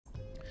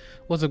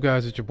What's up,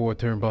 guys? It's your boy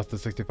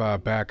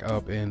Turnbuster65 back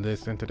up in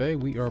this, and today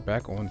we are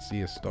back on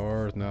Sea of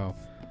Stars. Now,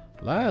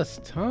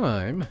 last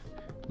time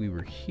we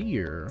were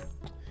here,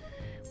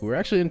 we were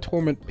actually in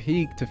Torment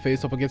Peak to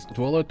face up against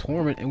Dweller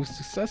Torment, and we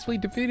successfully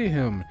defeated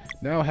him.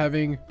 Now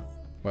having,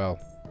 well,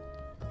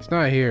 he's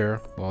not here.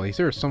 Well, he's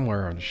here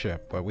somewhere on the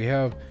ship, but we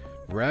have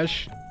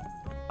Resh'an,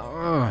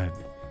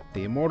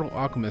 the Immortal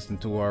Alchemist,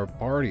 into our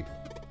party.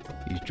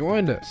 He's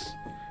joined us.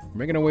 We're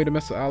making our way to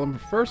Mesa Island,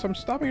 but first I'm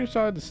stopping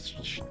inside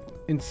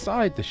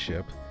the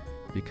ship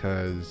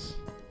because,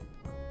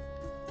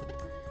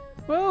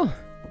 well,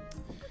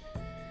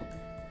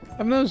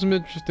 I've noticed some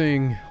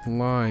interesting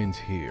lines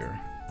here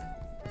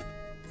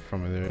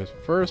from this.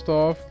 First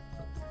off,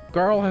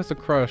 Garl has a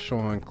crush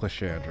on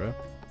Clashandra.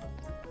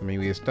 I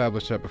mean, we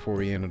established that before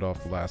we ended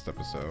off the last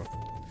episode.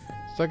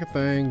 Second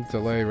thing,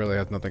 Zale really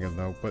has nothing to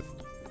note, but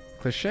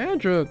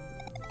Clashandra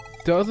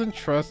doesn't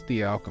trust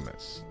the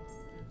alchemist,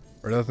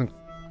 or doesn't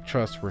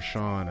trust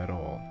Resh'an at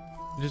all,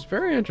 which is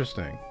very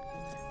interesting.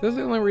 This is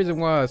the only reason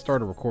why I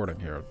started recording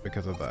here,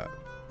 because of that.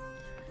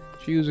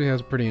 She usually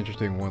has pretty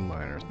interesting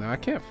one-liners. Now, I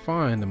can't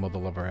find the Mother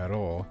Lover at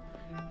all.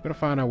 I'm gonna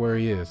find out where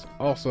he is.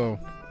 Also,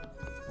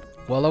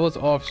 while I was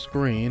off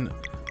screen,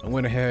 I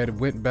went ahead,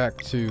 went back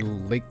to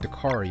Lake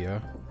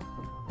Dakaria,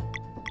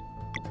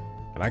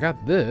 and I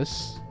got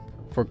this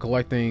for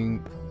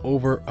collecting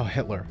over a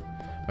Hitler.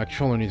 My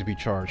controller needs to be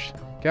charged.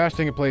 Gosh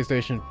dang it,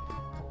 PlayStation.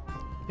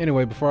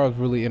 Anyway, before I was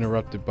really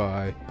interrupted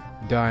by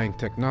dying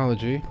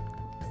technology,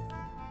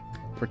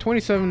 for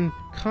 27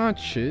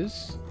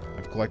 conches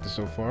I've collected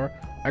so far,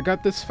 I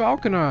got this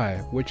Falcon Eye,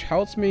 which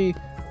helps me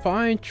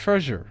find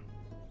treasure.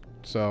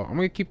 So I'm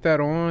gonna keep that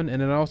on,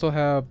 and then I also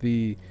have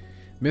the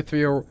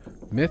Mithril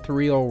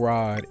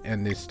Rod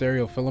and the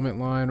Stereo Filament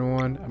line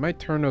on. I might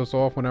turn those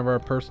off whenever I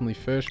personally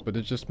fish, but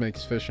it just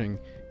makes fishing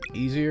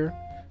easier.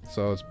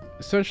 So it's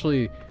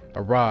essentially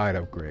a ride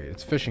upgrade.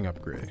 It's fishing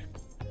upgrade.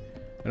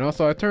 And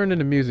also I turned in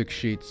the music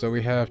sheet, so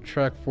we have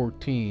track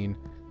 14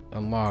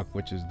 unlocked,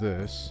 which is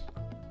this,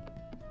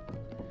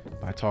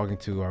 by talking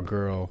to our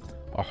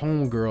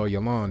homegirl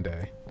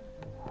Yolande.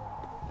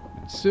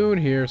 And soon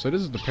here, so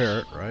this is the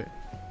parrot, right?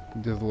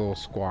 Does a little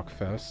squawk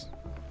fest.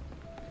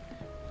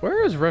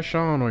 Where is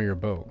Resh'an on your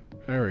boat?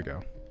 There we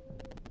go.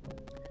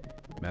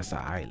 Mesa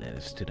Island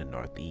is to the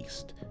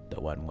northeast,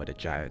 the one with a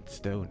giant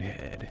stone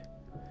head.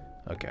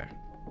 Okay.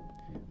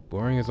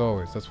 Boring as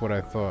always, that's what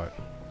I thought.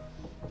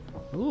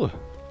 Ooh.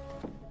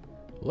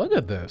 Look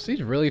at this.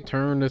 He's really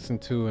turned this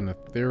into an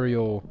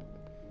ethereal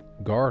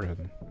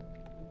garden.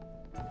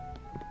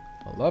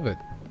 I love it.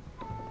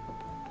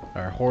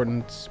 Alright,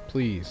 Hortons,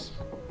 please.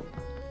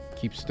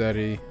 Keep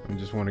steady. I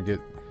just want to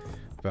get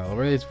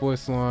Valere's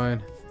voice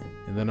line,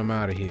 and then I'm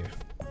out of here.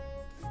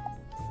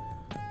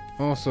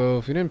 Also,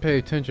 if you didn't pay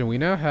attention, we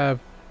now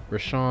have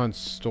Resh'an's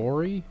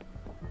story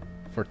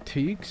for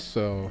Teaks,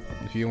 so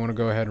if you want to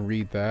go ahead and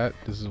read that,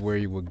 this is where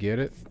you will get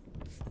it.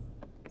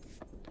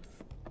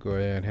 Go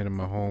ahead and hit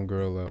my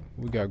homegirl up.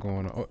 What we got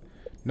going on? Oh,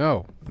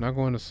 no, I'm not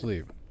going to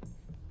sleep.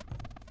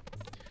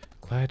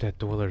 Glad that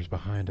Dweller's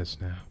behind us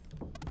now.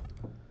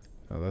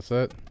 Oh, that's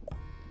it?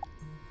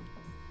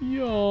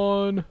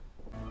 Yawn.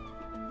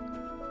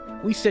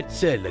 We set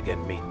sail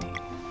again, matey.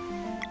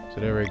 So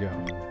there we go.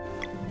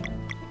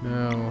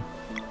 Now,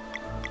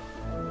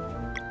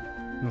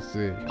 let's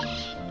see.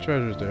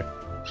 Treasure's there.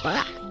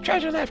 Ah!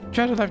 Treasure left!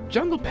 Treasure left!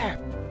 Jungle path!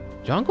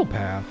 Jungle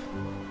path?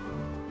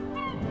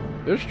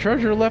 There's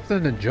treasure left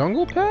in the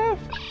jungle path?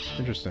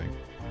 Interesting.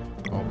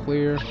 All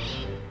clear.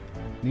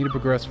 Need to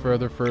progress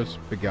further first.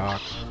 Begok.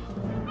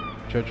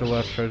 Treasure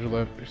left, treasure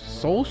left.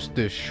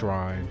 Solstice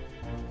Shrine.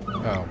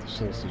 Oh, the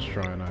Solstice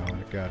Shrine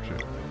Island. Gotcha.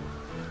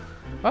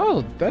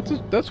 Oh,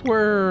 that's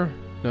where...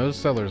 No, this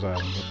is Seller's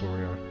Island. That's where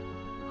we are.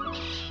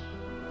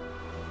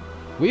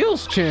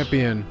 Wheels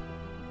Champion!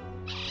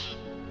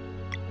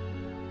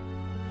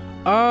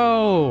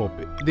 Oh!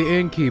 The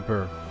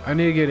Innkeeper. I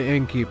need to get an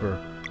Innkeeper.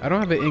 I don't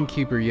have an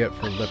Innkeeper yet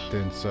for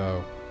Lipton,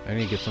 so I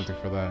need to get something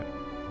for that.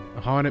 A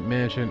Haunted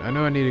Mansion. I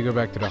know I need to go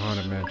back to the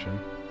Haunted Mansion.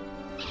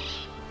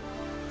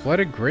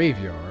 Flooded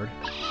Graveyard.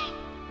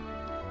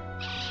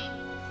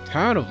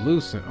 Town of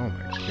Lucent. Oh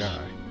my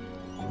god.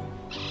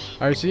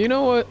 Alright, so you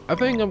know what? I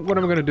think what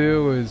I'm going to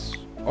do is,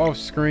 off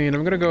screen,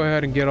 I'm going to go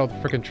ahead and get all the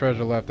freaking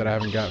treasure left that I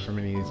haven't got from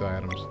any of these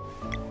items.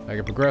 I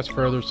can progress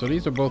further, so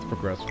these are both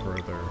progress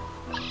further.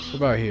 What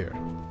about here?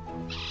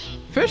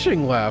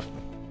 Fishing left?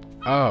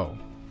 Oh.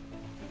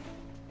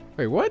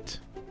 Wait, what?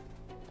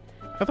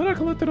 I thought I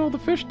collected all the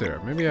fish there.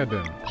 Maybe I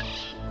didn't.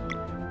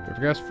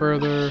 Progress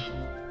further.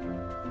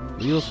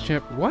 Wheels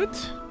champ. What?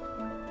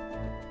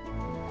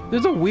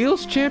 There's a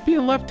Wheels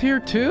champion left here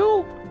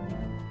too?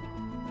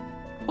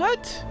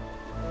 What?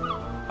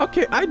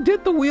 Okay, I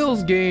did the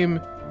Wheels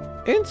game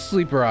in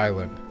Sleeper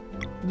Island.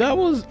 That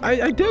was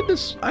I did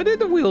this. I did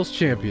the Wheels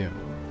champion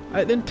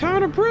in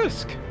Town of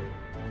Brisk.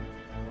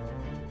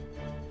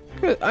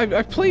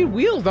 I played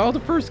Wheels. That was the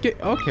first game.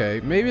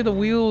 Okay, maybe the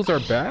Wheels are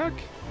back.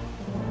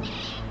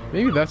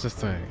 Maybe that's a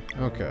thing.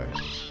 Okay.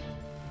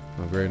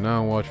 Oh, great.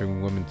 Now I'm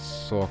watching women's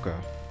soccer.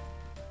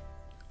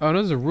 Oh,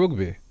 this is a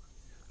rugby.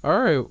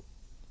 Alright,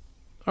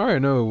 I already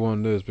know who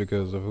won this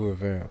because of who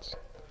advanced.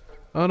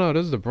 Oh no,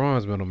 this is the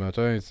bronze medal match.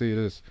 I didn't see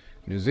this.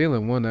 New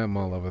Zealand won that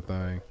mother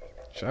thing.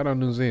 Shout out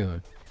New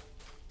Zealand.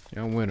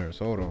 Y'all winners.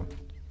 Hold on.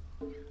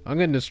 I'm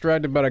getting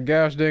distracted by the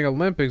gosh dang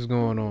Olympics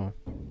going on.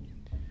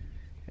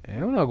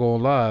 And I'm not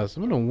gonna lie,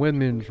 some of the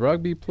women's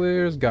rugby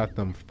players got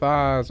them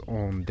thighs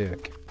on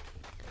deck.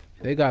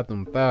 They got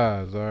them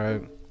thighs,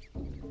 alright?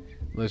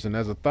 Listen,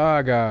 as a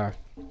thigh guy,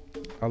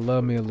 I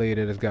love me a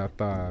lady that's got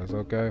thighs,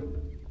 okay?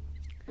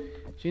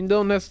 She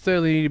don't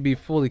necessarily need to be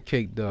fully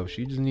caked up.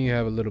 She just need to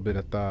have a little bit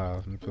of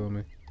thighs, you feel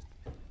me?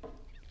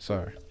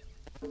 Sorry.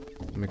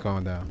 Let me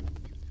calm down.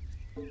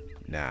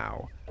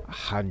 Now,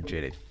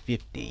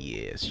 150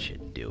 years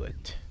should do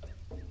it.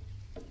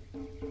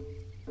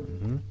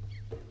 Mm-hmm.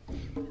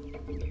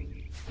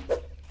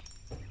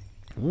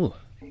 Ooh.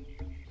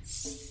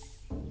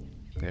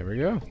 There we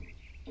go.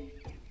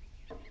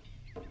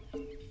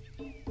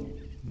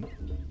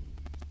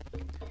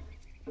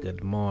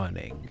 Good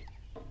morning,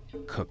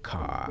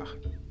 Kakar.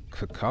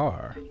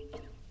 Kakar?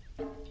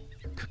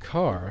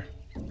 Kakar?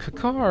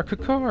 Kakar,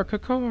 Kakar,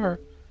 Kakar!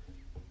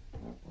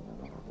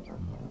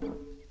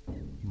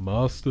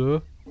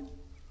 Master,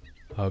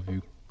 have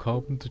you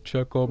come to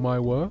check on my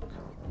work?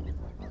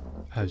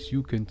 As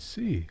you can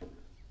see,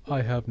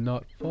 I have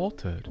not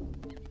faltered.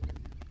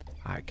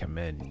 I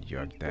commend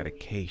your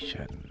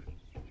dedication.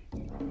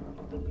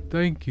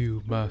 Thank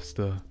you,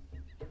 Master.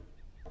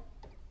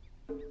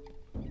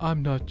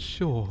 I'm not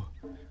sure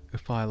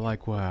if I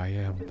like where I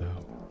am,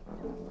 though.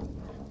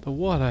 The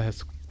water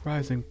has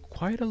risen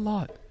quite a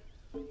lot.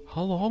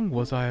 How long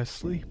was I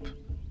asleep?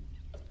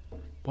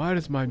 Why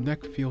does my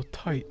neck feel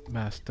tight,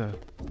 Master?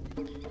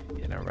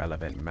 An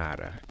irrelevant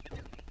matter.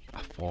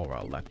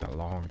 Aphora left a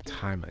long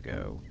time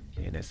ago,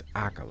 and his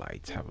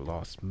acolytes have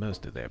lost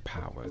most of their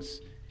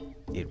powers.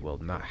 It will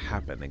not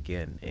happen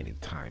again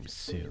anytime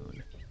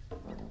soon.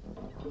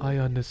 I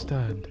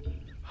understand.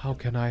 How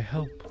can I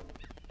help?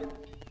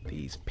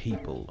 These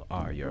people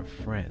are your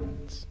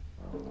friends.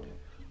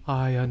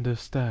 I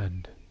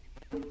understand.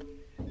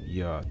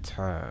 Your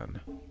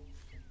turn.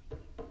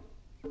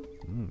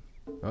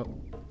 Oh.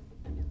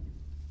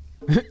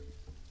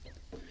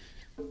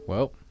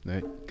 Well,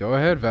 go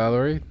ahead,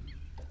 Valerie.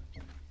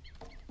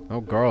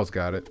 Oh, Garl's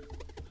got it.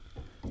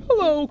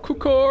 Hello,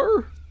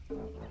 Kukar.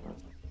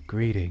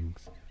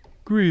 Greetings.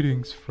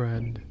 Greetings,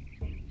 friend.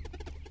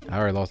 I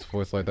already lost a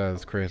voice like that.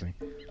 It's crazy.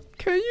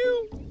 Can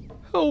you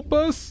help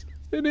us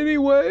in any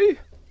way?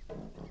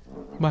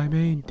 My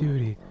main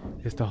duty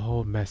is to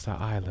hold Mesa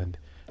Island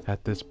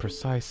at this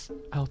precise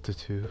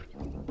altitude.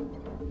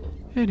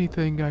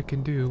 Anything I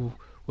can do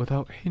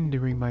without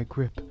hindering my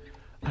grip,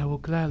 I will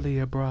gladly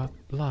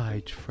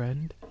oblige,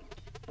 friend.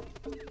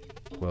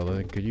 Well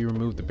then, could you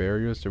remove the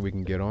barriers so we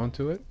can get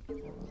onto it?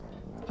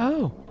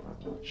 Oh,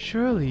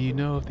 surely you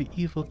know of the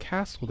evil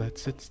castle that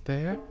sits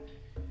there.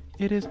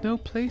 It is no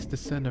place to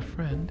send a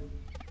friend.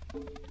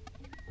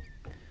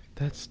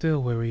 That's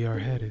still where we are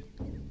headed.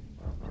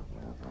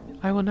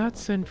 I will not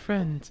send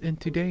friends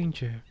into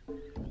danger.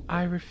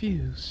 I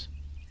refuse.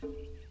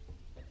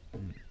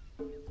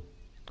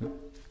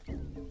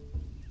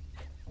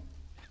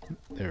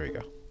 There we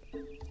go.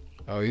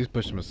 Oh, he's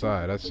pushed him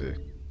aside. I see.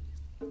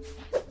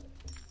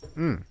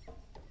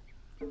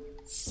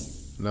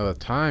 Another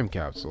time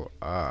capsule.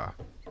 Ah.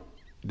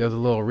 He does a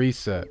little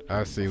reset.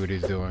 I see what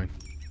he's doing.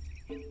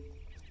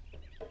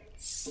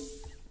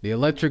 The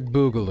electric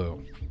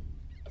boogaloo.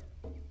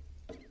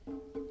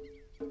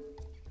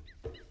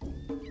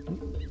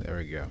 There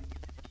we go.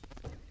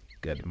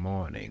 Good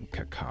morning,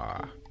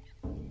 Kakar.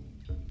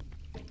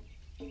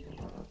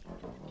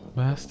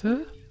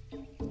 Master?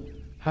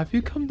 Have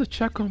you come to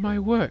check on my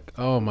work?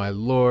 Oh my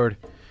lord.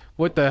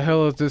 What the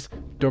hell is this?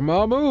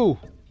 Dormammu!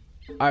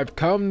 I've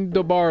come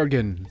to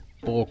bargain.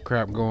 Bull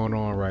crap going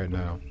on right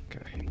now.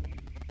 Okay.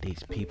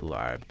 These people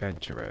are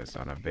adventurers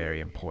on a very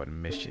important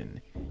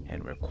mission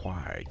and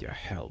require your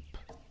help.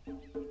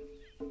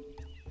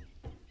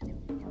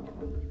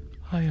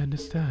 I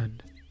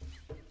understand.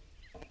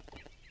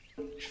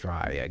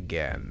 Try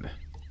again.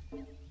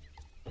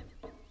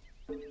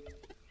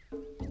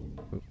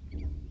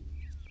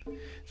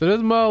 So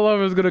this model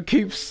lover is gonna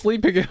keep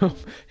sleeping him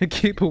and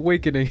keep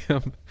awakening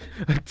him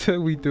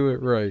until we do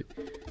it right.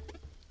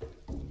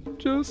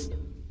 Just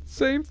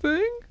same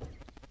thing?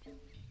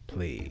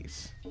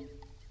 Please.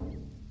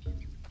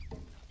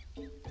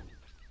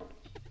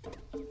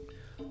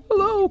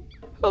 Hello,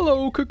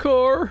 hello,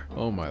 Kakar.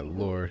 Oh my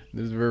lord,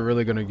 we're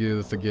really gonna do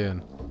this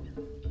again.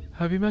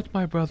 Have you met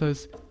my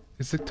brothers,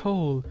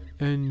 Zitol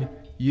and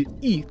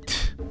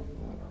Yeet?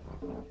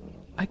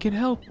 I can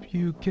help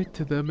you get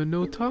to them in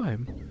no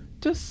time.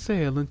 Just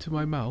sail into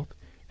my mouth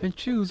and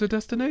choose a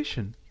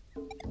destination.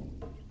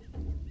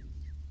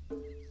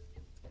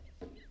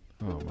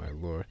 Oh my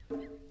lord.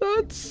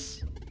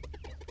 That's...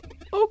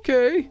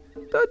 okay,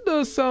 that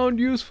does sound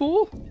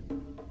useful.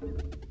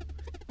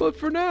 But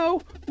for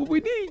now, what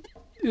we need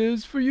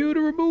is for you to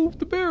remove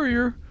the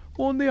barrier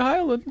on the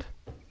island.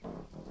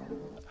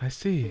 I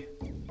see.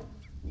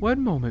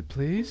 One moment,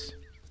 please.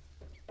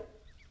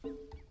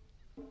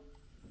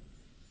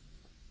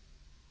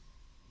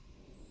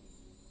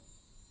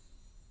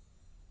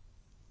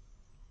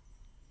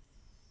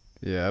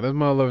 Yeah, this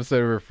motherfucker said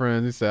we were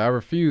friends. He said, I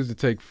refuse to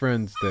take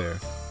friends there.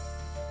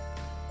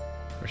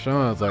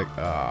 Resh'an's like,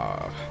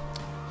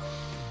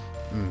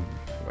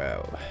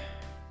 well.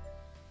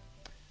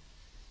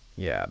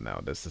 Yeah,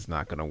 no, this is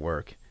not gonna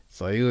work.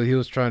 So he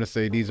was trying to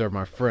say, these are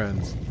my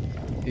friends.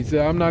 He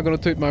said, I'm not gonna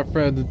take my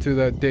friends into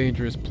that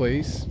dangerous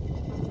place.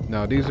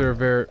 No, these are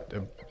very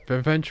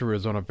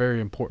adventurers on a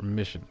very important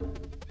mission.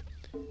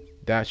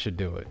 That should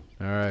do it.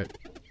 Alright.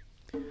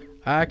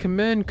 I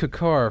commend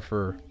Kakar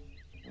for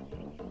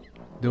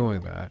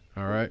doing that,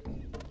 alright?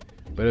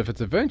 But if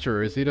it's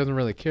adventurers, he doesn't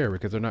really care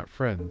because they're not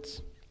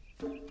friends.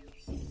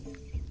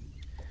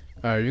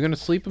 Alright, you're gonna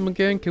sleep him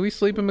again? Can we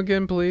sleep him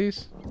again,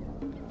 please?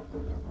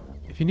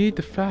 If you need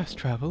to fast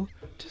travel,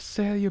 just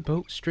sail your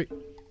boat straight...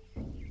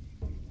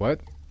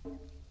 What?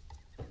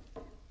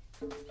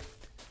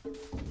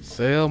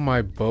 Sail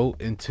my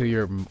boat into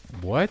your...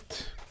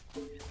 What?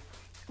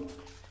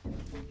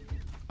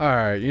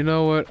 Alright, you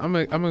know what? I'm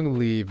gonna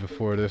leave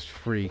before this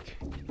freak...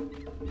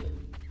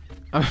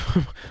 I'm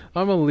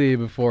gonna leave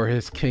before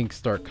his kinks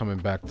start coming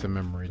back to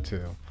memory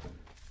too.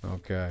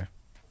 Okay.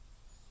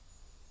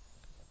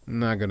 I'm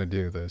not gonna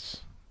do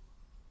this.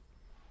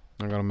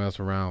 I'm gonna mess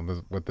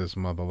around with this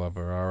mother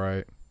lover,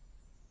 alright?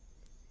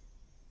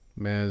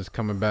 Man is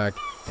coming back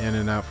in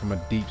and out from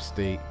a deep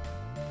state.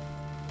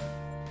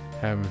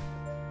 Having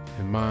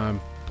his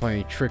mom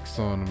playing tricks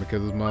on him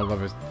because his mother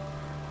lover's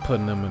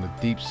putting him in a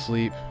deep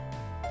sleep.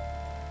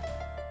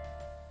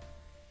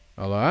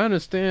 Although I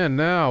understand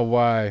now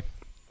why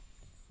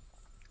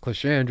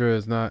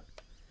Clashandra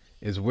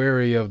is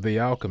wary of the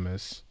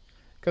alchemist,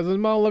 because his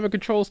mother lover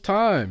controls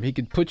time. He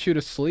could put you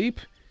to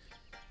sleep.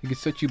 He could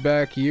set you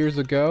back years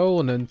ago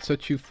and then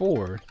set you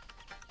forward.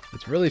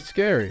 It's really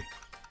scary.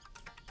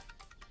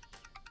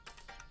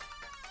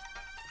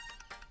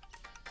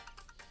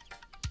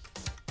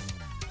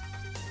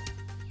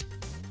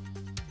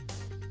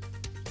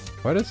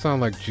 Why does it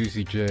sound like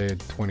Juicy J in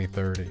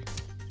 2030?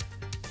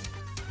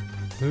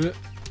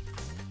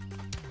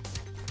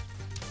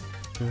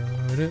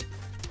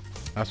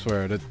 I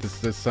swear that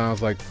this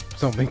sounds like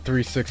something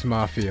 3-6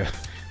 Mafia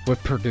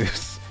would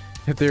produce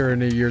if they were in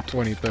the year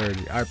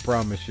 2030. I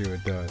promise you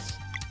it does.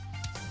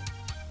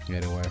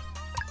 Anyway,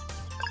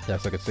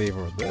 guess I could save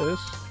her with this.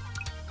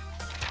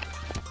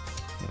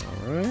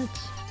 Alright.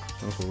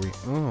 That's where we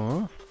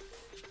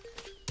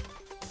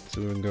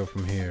so we can go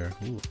from here.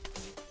 Ooh.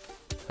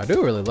 I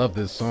do really love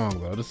this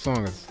song though. This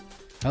song is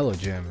hella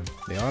jamming.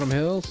 The Autumn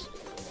Hills.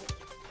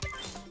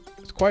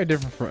 It's quite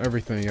different from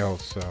everything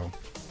else, so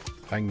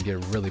I can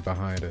get really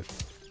behind it.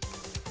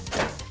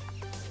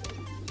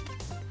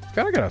 It's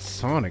kinda got a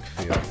Sonic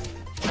feel.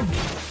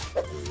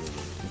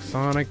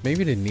 Sonic,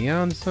 maybe the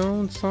Neon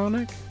Zone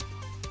Sonic?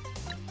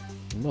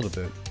 A little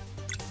bit.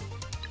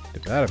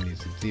 The battle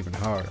music's even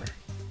harder.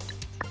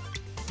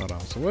 Hold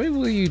on, so what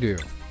will you do?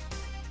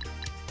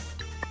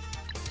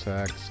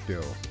 Attack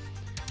skill.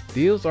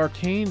 Deals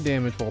arcane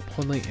damage while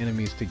pulling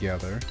enemies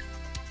together.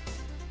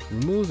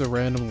 Removes a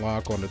random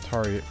lock on the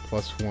target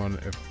 +1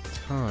 if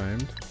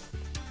timed.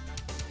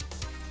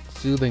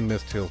 Soothing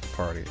mist heals the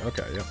party.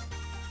 Okay, yep.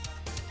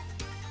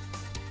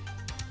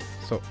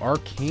 So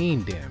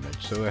arcane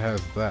damage, so it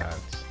has that.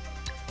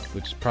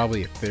 Which is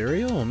probably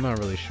ethereal? I'm not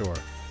really sure.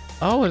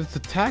 Oh, its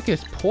attack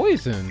is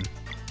poison!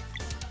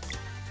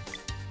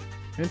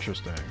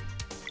 Interesting.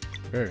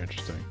 Very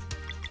interesting.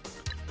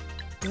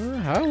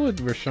 How would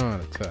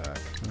Resh'an attack?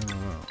 I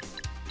don't know.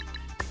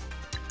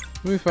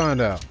 Let me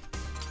find out.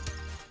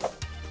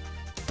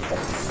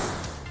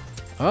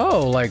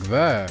 Oh, like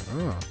that.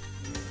 Oh.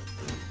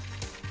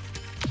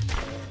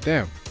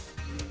 Damn.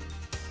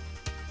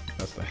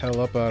 That's the hell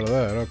up out of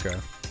that. Okay.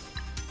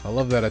 I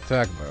love that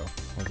attack though.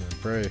 I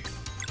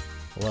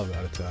love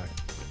that attack.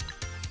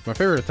 My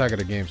favorite attack of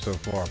the game so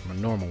far, my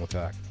normal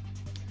attack.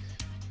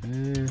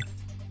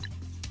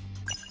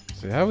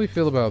 See, how do we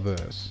feel about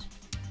this?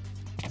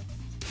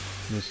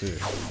 Let's see.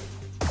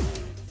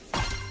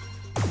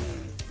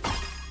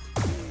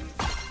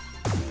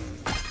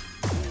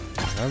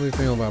 How do we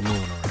feel about moon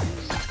rings?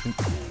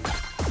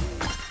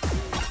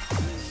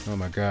 Oh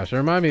my gosh, it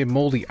reminds me of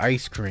moldy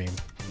ice cream.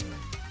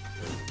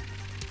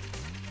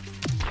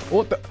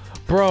 What the?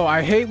 Bro,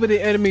 I hate when the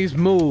enemies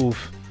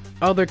move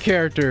other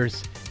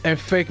characters and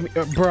fake me.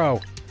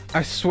 Bro,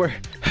 I swear,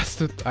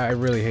 I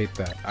really hate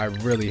that. I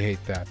really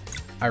hate that.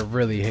 I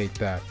really hate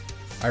that.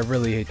 I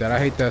really hate that. I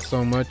hate that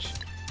so much.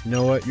 You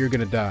know what? You're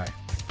gonna die.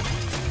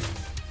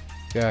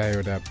 Get out of here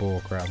with that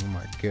bull crap. Oh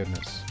my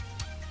goodness.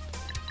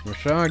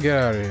 Resh'an, get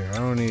out of here. I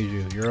don't need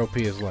you. Your OP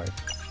is life.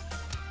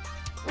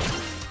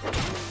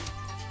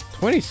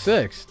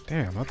 26?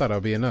 Damn, I thought that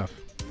would be enough.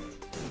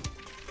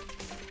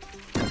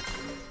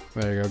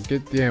 There you go.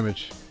 Get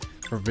damage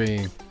for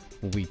being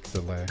weak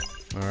delay.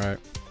 Alright.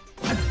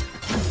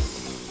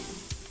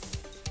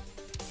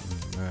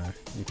 Nah,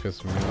 you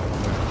pissed me off,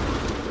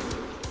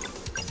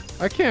 man.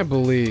 I can't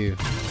believe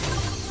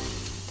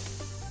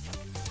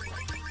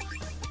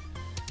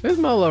this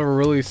motherfucker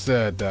really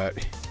said that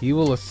he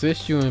will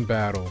assist you in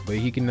battle, but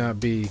he can't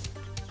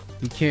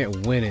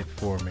win it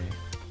for me.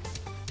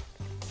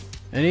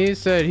 And he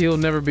said he'll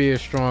never be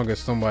as strong as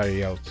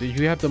somebody else.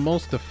 You have the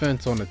most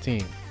defense on the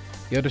team.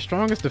 You have the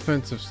strongest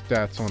defensive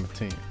stats on the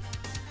team.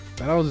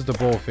 That was the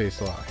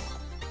bold-faced lie.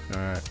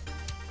 Alright.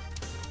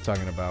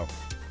 Talking about.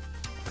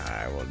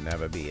 I will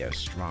never be as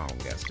strong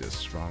as the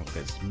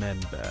strongest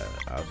member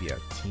of your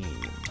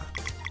team.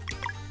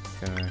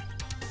 Okay.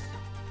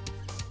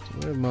 So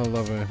where's my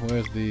lover?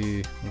 Where's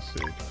the... Let's see.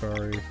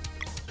 Dakari.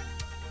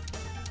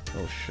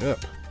 Oh,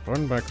 ship.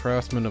 Run by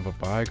craftsman of a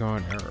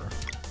bygone era.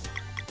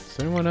 Does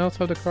anyone else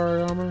have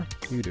Dakari armor?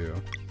 You do.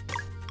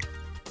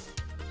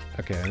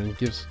 Okay, and it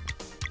gives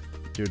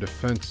your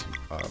defense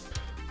up.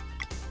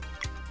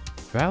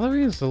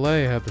 Valere and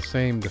Zale have the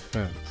same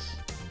defense.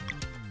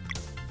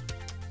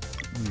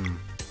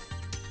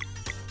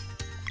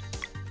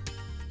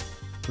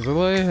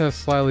 Zale has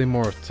slightly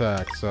more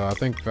attack, so I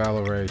think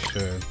Valere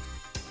should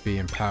be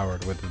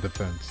empowered with the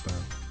defense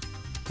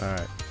then.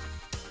 Alright.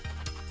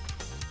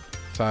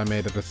 So I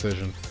made a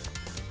decision.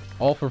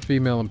 All for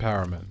female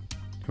empowerment.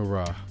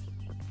 Hurrah.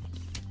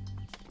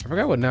 I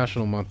forgot what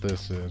national month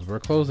this is. We're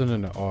closing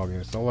into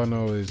August. All I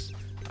know is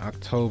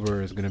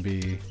October is going to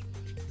be...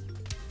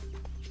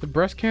 the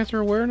Breast Cancer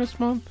Awareness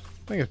Month?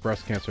 I think it's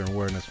Breast Cancer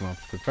Awareness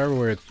Month. Because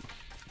February it's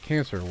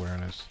Cancer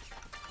Awareness.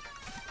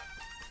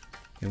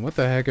 And what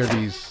the heck are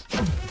these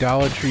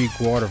Dollar Tree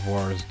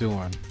Guardavars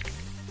doing?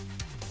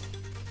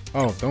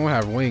 Oh, don't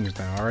have wings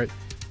now, alright?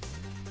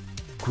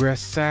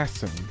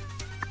 Gressassin.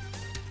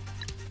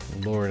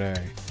 Lord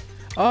A.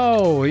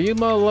 Oh, you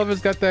mother-lovers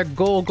got that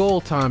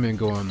goal timing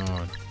going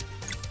on.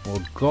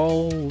 Well,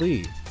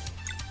 golly.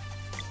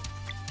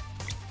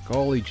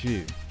 Golly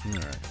gee.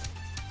 Alright.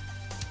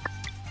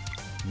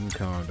 You can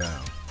calm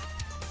down.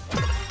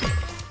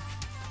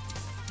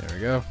 There we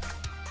go.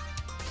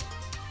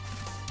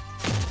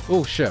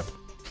 Oh, shit.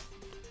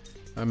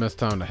 I missed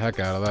time the heck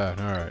out of that.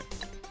 Alright.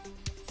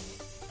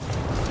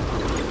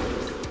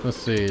 Let's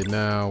see.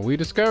 Now, we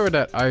discovered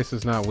that ice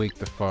is not weak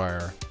to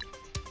fire.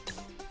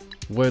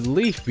 Would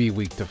leaf be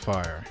weak to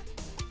fire?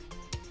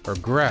 Or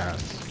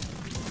grass?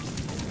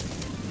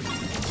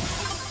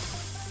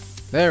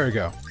 There we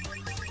go.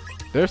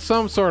 There's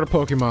some sort of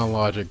Pokemon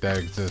logic that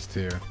exists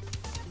here.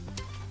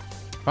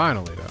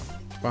 Finally, though.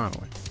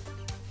 Finally.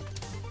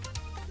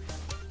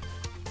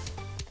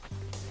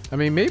 I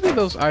mean, maybe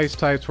those ice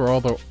types were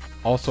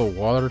also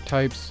water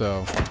types,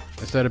 so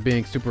instead of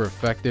being super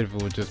effective,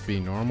 it would just be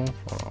normal.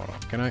 Hold on.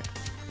 Can I?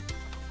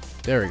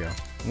 There we go.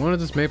 One of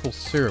this maple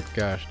syrup,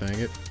 gosh dang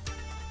it.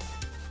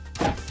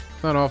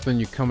 It's not often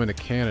you come into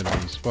Canada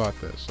and you spot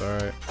this,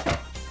 alright?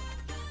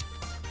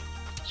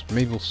 It's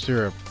maple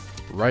syrup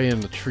right in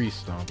the tree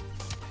stump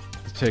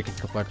to take and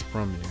collect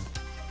from you.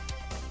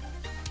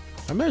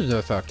 I imagine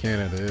that's how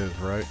Canada is,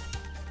 right?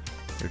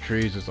 Your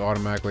trees just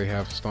automatically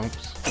have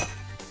stumps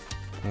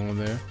on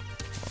there.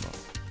 Hold on.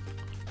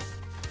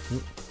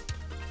 Oop.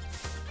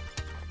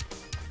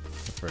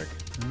 The frick.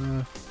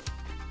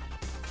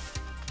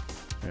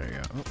 There you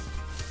go. Oh.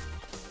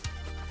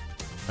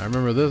 I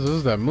remember this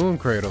is that Moon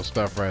Cradle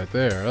stuff right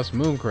there. That's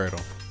Moon Cradle.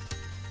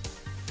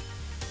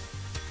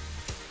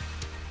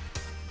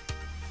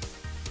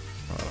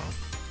 Hold on.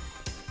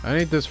 I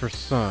need this for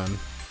Sun.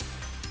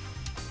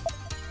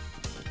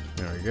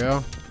 There we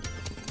go.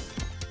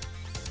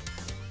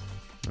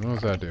 And what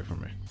does that do for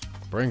me?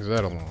 Brings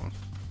that along.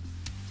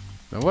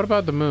 Now what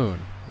about the Moon?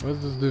 What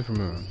does this do for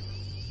Moon?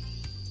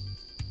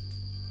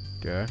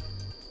 Okay.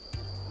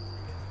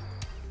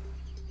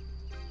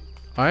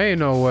 I ain't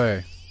no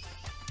way.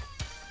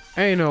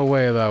 Ain't no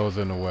way that was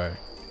in the way.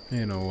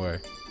 Ain't no way.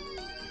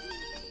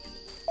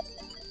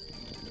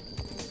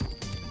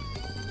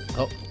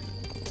 Oh.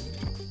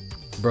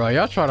 Bro,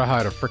 y'all try to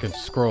hide a freaking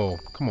scroll.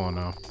 Come on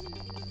now.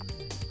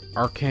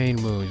 Arcane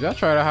Moons. Y'all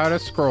try to hide a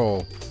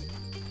scroll.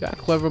 Y'all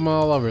clever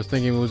motherlovers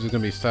thinking Moons is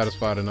gonna be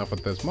satisfied enough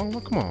with this. Well,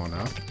 come on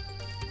now.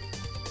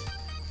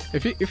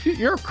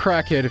 You're a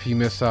crackhead if you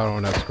miss out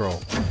on that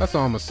scroll. That's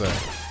all I'm gonna say.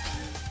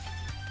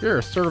 You're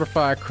a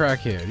certified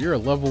crackhead. You're a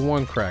level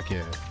 1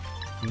 crackhead.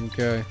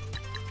 Okay.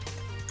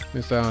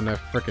 Miss out on that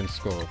frickin'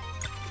 skull.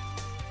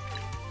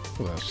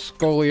 Well,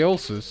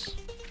 scoliosis.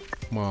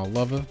 Come on,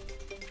 lover.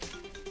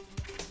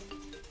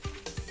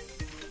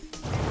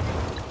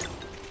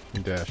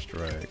 Dash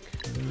strike.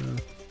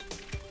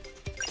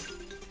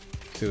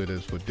 See what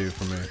this would do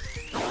for me.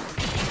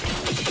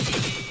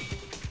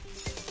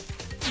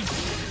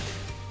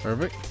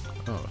 Perfect.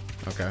 Oh,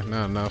 okay.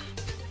 Not enough.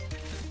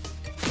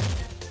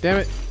 Damn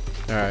it.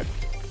 Alright.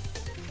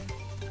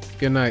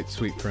 Good night,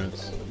 sweet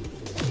prince.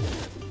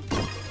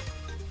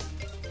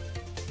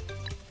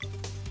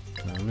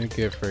 Now, let me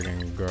get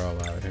friggin' girl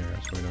out here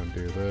so we don't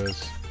do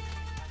this.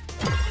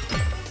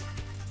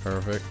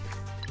 Perfect.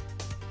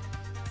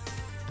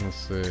 Let's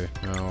see.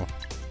 Now,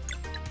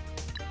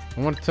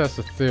 I want to test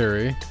a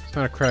theory. It's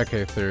not a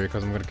crackhead theory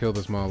because I'm going to kill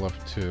this model level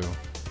 2.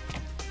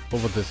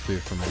 What would this do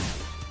for me?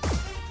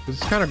 This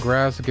is kind of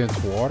grass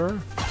against water.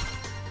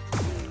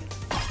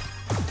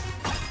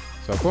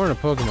 So according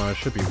to Pokemon, it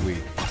should be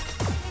weak.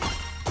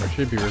 Or it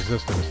should be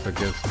resistant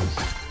against this.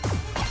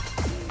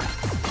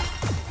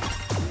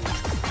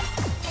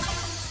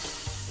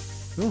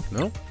 Oh,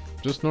 no.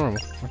 Just normal.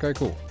 Okay,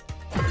 cool.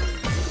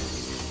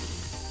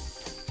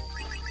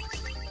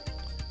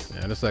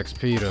 Yeah, this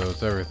XP though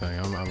is everything.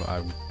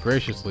 I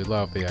graciously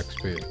love the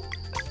XP.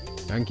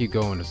 I can keep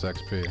going this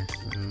XP.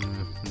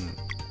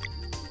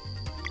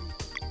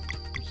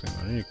 So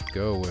what I need to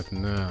go with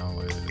now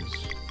is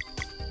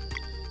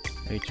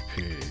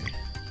HP.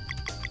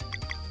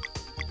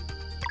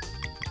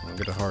 I'll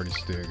get a hardy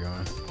steer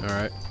going.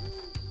 Alright.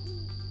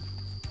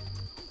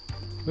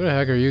 Who the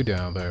heck are you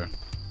down there?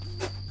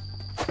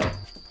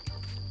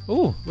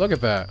 Ooh, look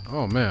at that.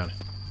 Oh man.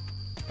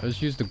 I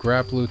just used the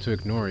grapple to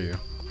ignore you.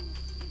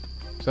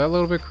 Is that a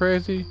little bit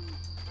crazy?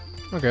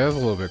 Okay, that's a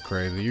little bit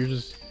crazy. You're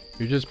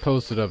just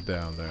posted up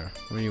down there.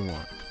 What do you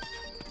want?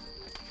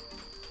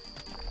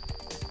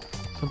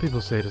 Some people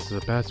say this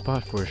is a bad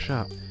spot for a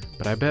shop,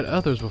 but I bet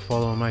others will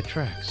follow in my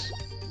tracks.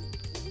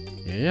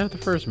 Yeah, you're not the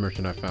first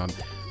merchant I found.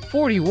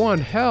 41?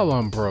 Hell,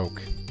 I'm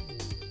broke.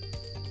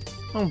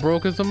 I'm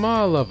broke as a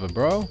mile lover,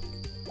 bro.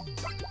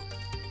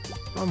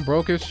 I'm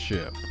broke as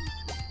shit.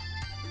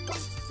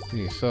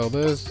 You sell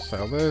this,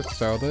 sell this,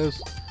 sell this.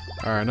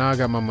 Alright, now I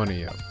got my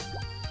money up.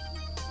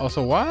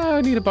 Also, why do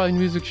I need to buy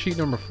music sheet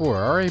number 4? I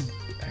already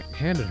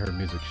handed her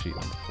music sheet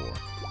number 4.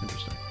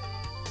 Interesting.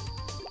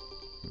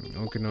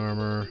 Oaken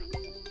armor.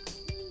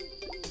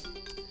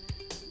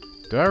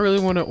 Do I really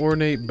want an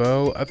ornate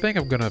bow? I think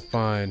I'm gonna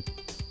find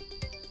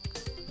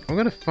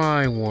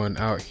one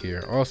out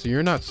here. Also,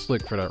 you're not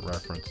slick for that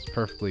reference. It's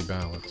perfectly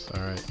balanced.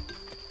 Alright.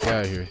 Get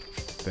out of here,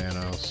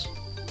 Thanos.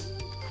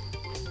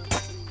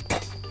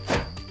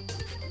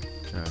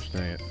 Gosh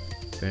dang it.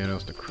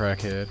 Thanos the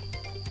crackhead.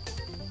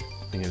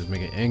 You just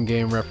make an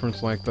in-game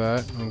reference like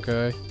that,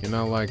 okay? You're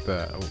not like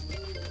that. Oh.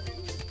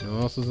 You know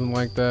who else isn't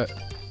like that?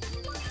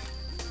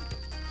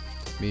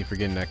 Me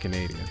forgetting that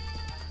Canadian.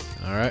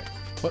 Alright.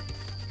 What?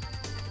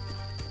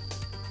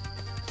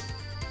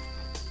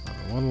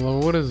 One level.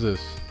 What is this?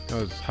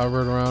 Oh, just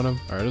hovered around him.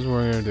 Alright, this is what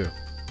we're gonna do.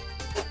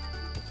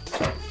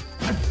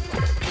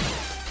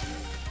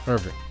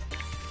 Perfect.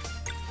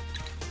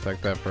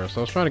 Take that first.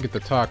 I was trying to get the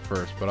talk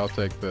first, but I'll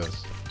take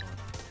this.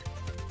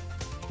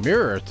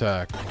 Mirror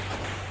attack.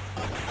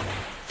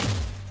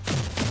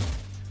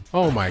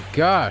 Oh my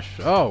gosh.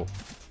 Oh.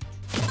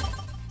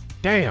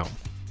 Damn.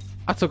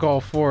 I took all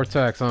 4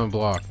 attacks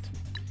unblocked.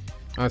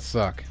 I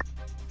suck.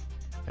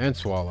 And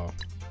swallow.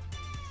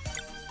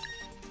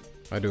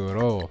 I do it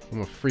all. I'm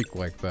a freak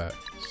like that.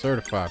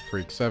 Certified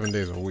freak, 7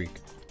 days a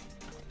week.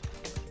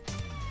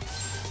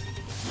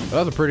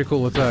 That was a pretty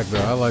cool attack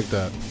though. I like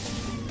that.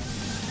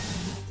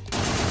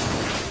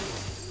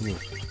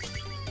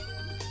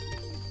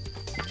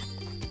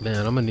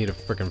 Man, I'm gonna need a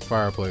freaking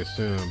fireplace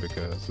soon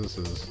because this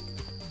is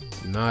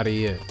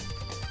naughty it.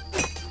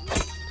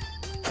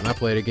 And I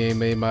played a game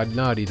made by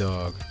Naughty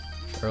Dog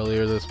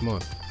earlier this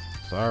month,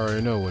 so I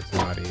already know what's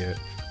naughty it.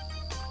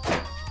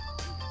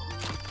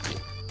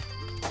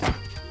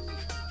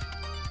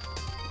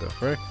 The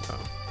frick? Oh.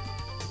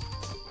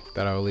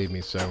 Thought I would leave me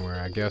somewhere.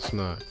 I guess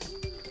not.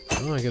 How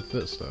do I get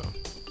this though?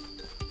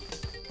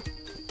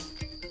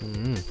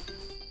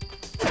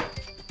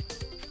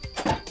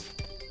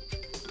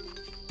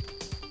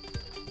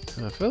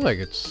 I feel like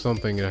it's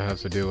something that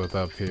has to do with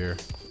up here.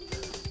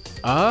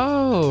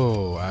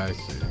 Oh, I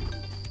see.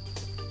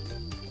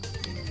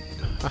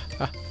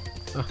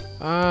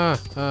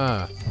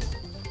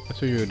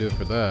 That's what you would do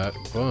for that,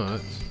 but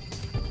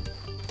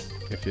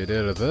if you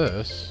did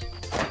this,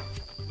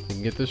 you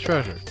can get this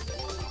treasure.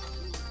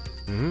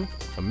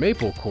 A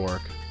maple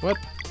cork. What?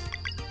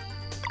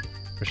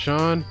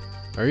 Resh'an,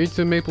 are you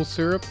into maple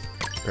syrup?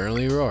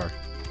 Apparently you are.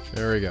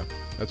 There we go.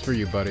 That's for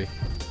you, buddy.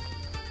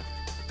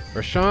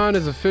 Resh'an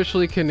is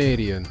officially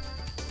Canadian.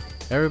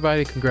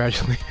 Everybody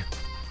congratulate him.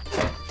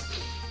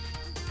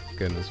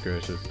 Goodness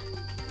gracious.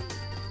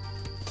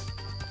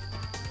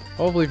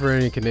 Hopefully for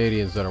any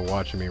Canadians that are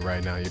watching me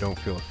right now, you don't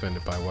feel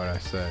offended by what I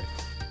say.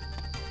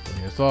 I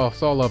mean, it's all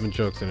love and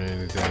jokes at the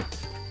end of the day.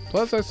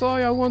 Plus, I saw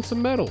y'all won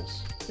some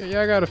medals.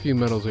 Yeah, I got a few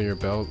medals on your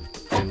belt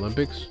in the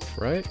Olympics,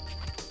 right?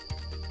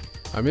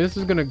 I mean, this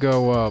is gonna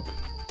go up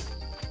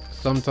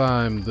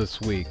sometime this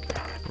week.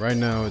 Right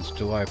now it's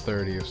July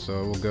 30th,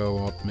 so it will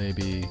go up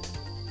maybe...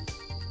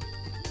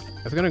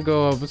 It's gonna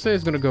go up, let's say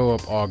it's gonna go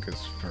up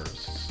August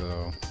 1st,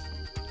 so...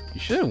 You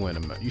should have won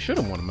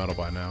a medal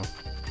by now,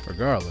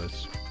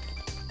 regardless.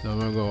 No, I'm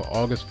gonna go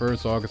August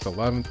 1st, August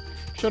 11th.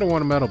 Should have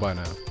won a medal by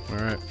now,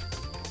 alright?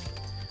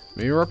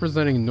 Maybe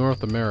representing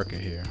North America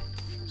here.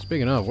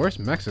 Speaking of, where's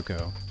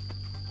Mexico?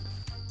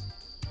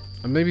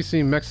 I've maybe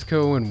seen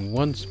Mexico in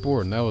one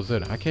sport, and that was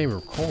it. I can't even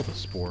recall the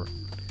sport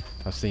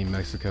I've seen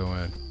Mexico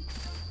in.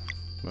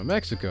 But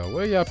Mexico,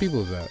 where y'all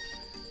people's at?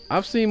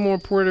 I've seen more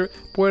Puerto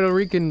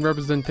Rican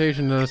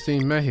representation than I've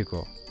seen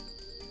Mexico.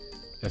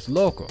 It's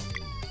loco.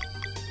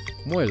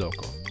 Muy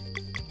loco.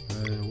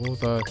 What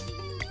was I?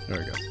 There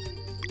we go.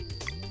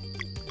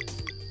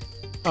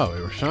 Oh,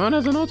 Resh'an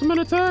has an ultimate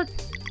attack?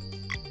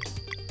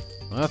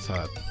 Well, that's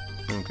hot.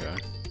 Okay.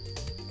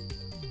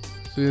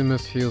 See,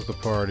 Miss heals the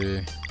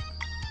party.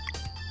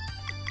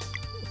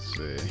 Let's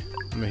see.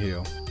 I'm gonna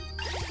heal.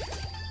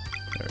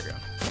 There we go.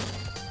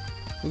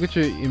 We'll get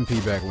your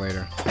MP back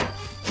later.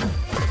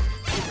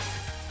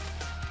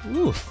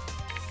 Ooh.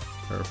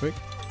 Perfect.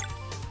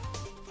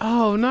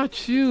 Oh,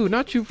 not you.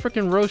 Not you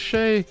freaking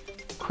Rocher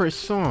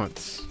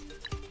croissants.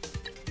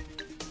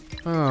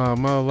 Oh,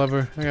 mother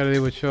lover. I gotta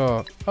deal with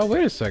y'all. Oh,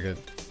 wait a second.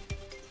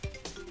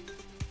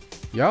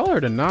 Y'all are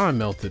the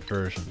non-melted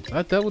versions.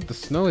 I dealt with the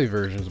snowy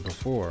versions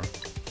before.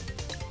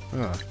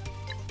 Huh.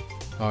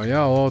 Oh,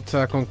 y'all all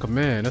attack on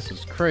command. This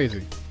is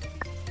crazy.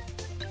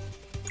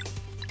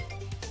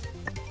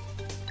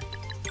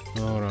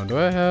 Hold on. Do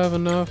I have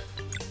enough?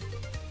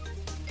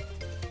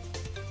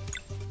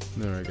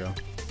 There we go.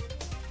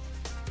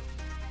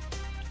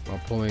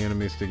 While pulling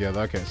enemies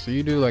together. Okay, so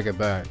you do like a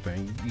that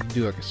thing. You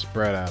do like a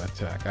spread out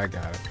attack. I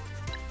got it.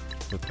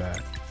 With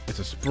that. It's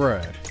a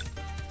spread.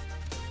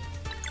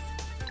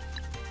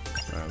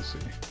 Alright, let's see.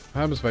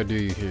 What happens if I do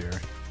you here?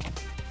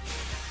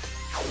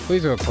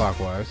 Please go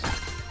clockwise.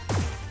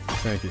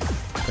 Thank you.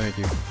 Thank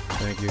you.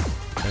 Thank you.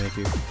 Thank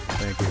you.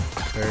 Thank you.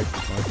 Very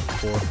much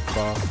for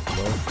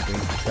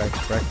following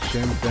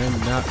directions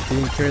and not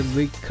being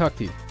terribly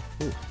cocky.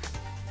 Ooh.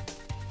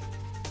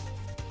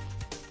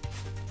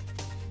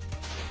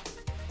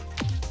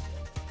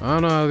 I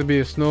don't know how to be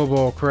a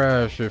snowball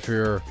crash if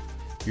you're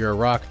a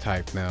rock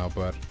type now,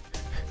 but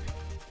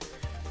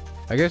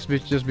I guess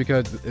it's just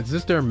because is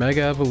this their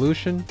mega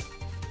evolution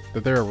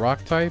that they're a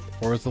rock type,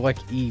 or is it like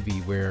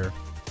Eevee where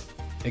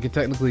it can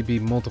technically be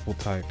multiple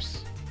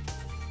types?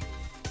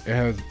 It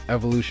has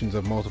evolutions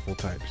of multiple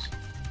types.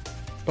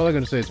 Probably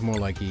gonna say it's more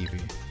like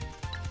Eevee,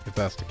 if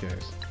that's the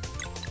case.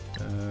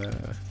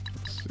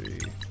 Let's see.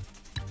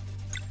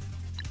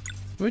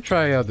 Let me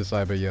try out this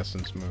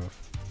Iba-Yessence move.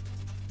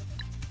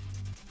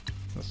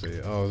 Let's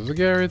see. Oh, does it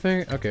get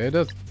everything? Okay, it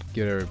does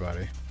get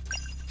everybody.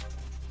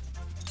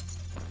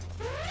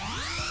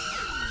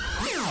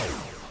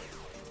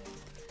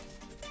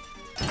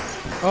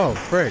 Oh,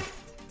 frick.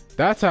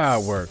 That's how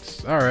it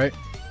works. Alright.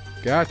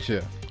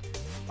 Gotcha.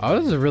 Oh,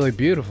 this is really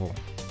beautiful.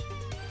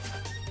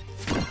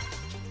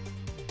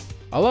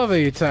 I love how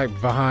he attacked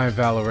behind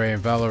Valere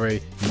and Valere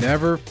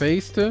never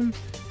faced him.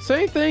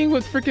 Same thing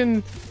with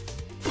freaking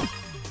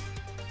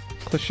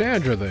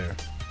Clashandra there.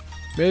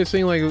 Made it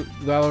seem like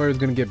Valere is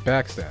gonna get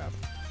backstabbed.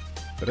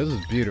 But this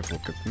is beautiful,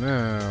 because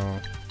now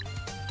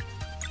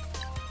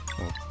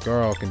well,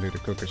 Garl can do the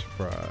cooker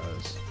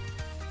surprise.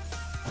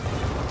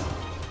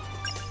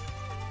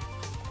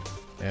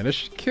 And this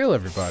should kill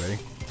everybody.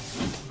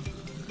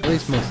 At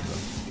least most of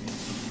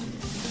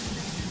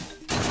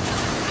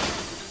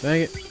them.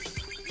 Dang it.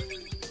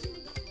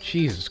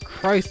 Jesus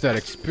Christ, that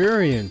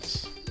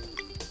experience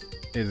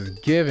is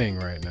giving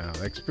right now.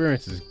 The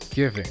experience is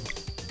giving.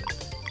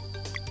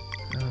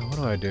 What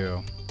do I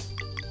do?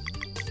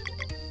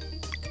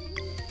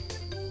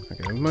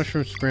 Okay,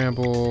 mushroom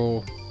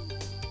scramble.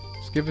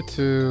 Let's give it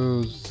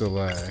to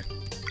Zale.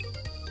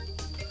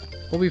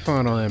 We'll be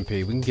fine on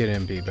MP. We can get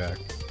MP back.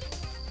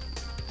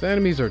 The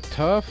enemies are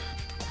tough,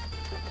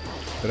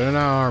 but they're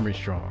not army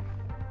strong.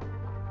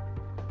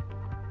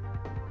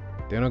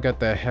 They don't got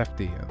that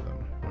hefty in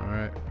them.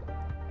 Alright.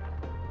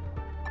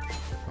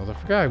 Well, I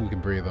forgot we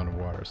can breathe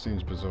underwater.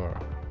 Seems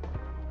bizarre.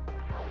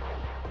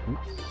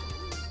 Oops.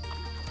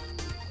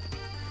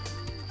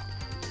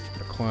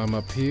 Climb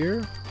up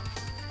here.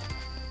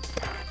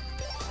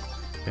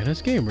 And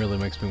this game really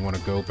makes me want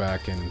to go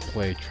back and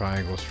play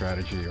Triangle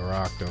Strategy or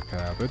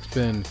Octopath. It's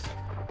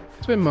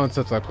been months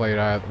since I played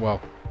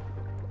well,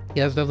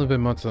 yeah, it's definitely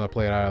been months since I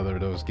played either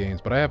of those games,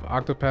 but I have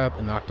Octopath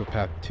and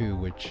Octopath 2,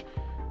 which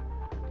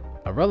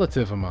a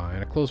relative of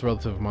mine, a close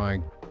relative of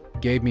mine,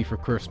 gave me for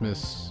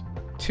Christmas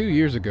 2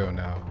 years ago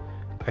now.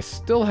 I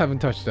still haven't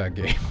touched that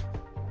game.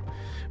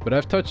 But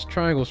I've touched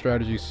Triangle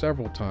Strategy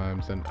several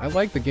times, and I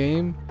like the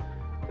game.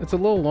 It's a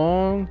little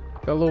long,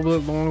 got a little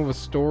bit long of a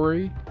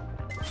story.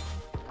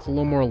 It's a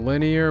little more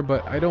linear,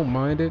 but I don't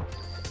mind it.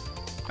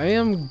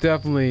 I'm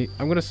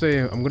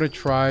gonna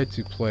try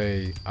to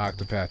play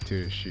Octopath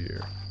 2 this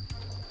year.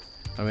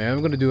 I mean,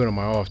 I'm gonna do it on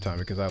my off time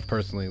because I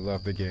personally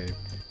love the game.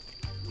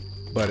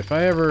 But if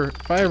I ever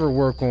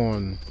work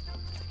on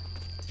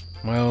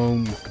my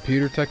own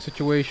computer tech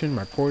situation,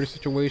 my recording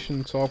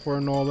situation, software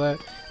and all that,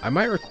 I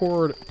might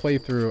record a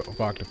playthrough of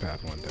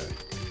Octopath one day.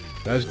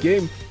 That's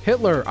game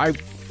Hitler.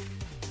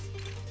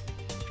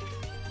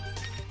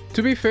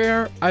 To be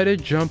fair, I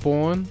did jump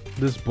on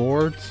this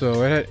board,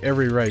 so it had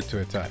every right to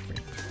attack me.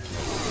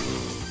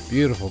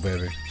 Beautiful,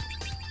 baby.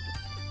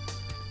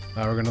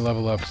 We're gonna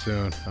level up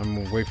soon. I'm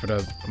gonna wait for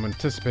that. I'm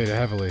anticipating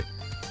heavily.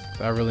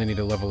 I really need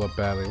to level up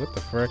badly. What the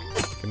frick?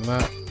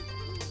 Cannot.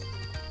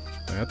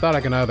 I thought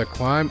I can either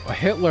climb a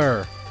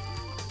Hitler.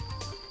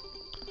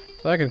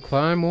 So I can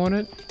climb on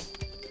it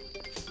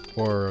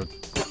or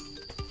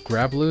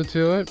grapple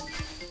to it.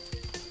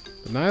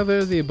 But neither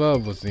of the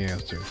above was the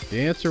answer.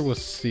 The answer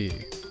was C.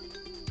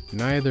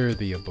 Neither of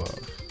the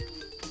above.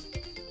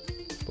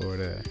 Over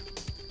there.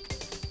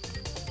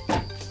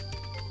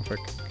 Frick,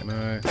 can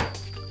I?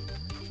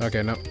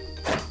 Okay, no.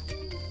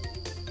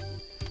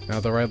 Now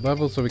the right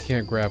level, so we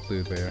can't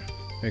grapple there.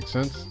 Makes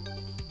sense?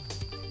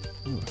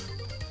 Ooh.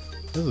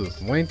 This is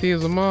as lengthy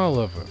as a mile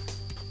of it.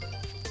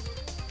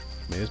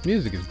 mean, this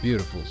music is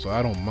beautiful, so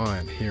I don't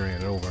mind hearing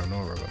it over and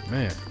over, but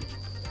man,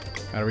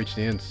 gotta reach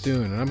the end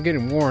soon, and I'm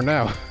getting worn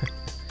out.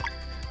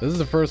 This is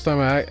the first time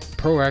I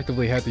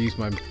proactively had to use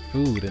my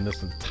food in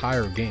this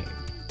entire game.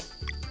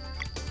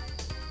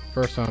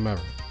 First time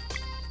ever.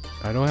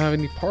 I don't have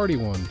any party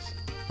ones.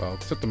 Well,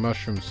 except the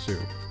mushroom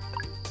soup.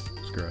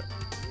 Screw it.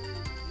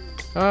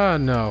 Ah,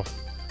 no.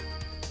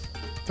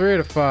 3 out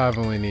of 5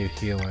 only need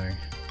healing.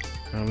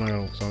 I'm not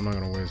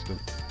gonna waste it.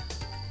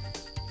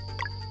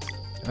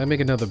 I make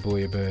another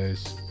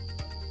bouillabaisse.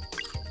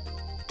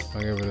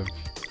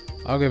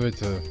 I'll give it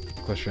to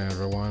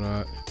Clashandra, why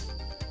not?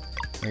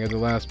 I get the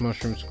last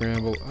mushroom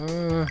scramble.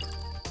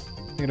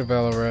 Get a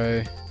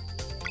Valere.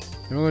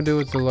 Then we're gonna do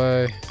it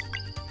Zale. I'm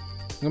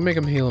gonna make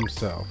him heal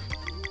himself.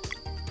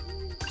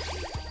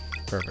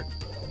 Perfect.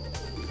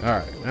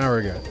 Alright, now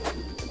we're good.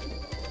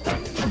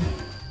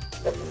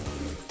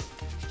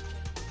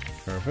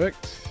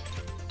 Perfect.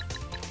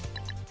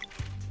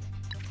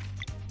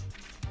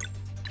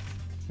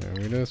 There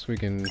we go, so we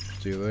can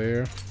do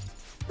there.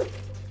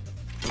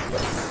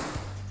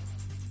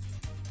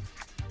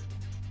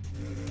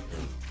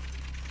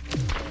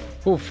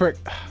 Oh, frick.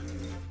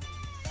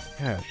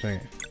 Yeah, dang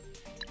it.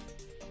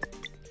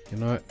 You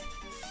know what?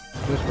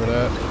 Just for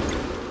that.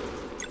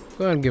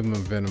 Go ahead and give him a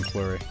Venom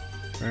Flurry.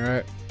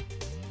 Alright.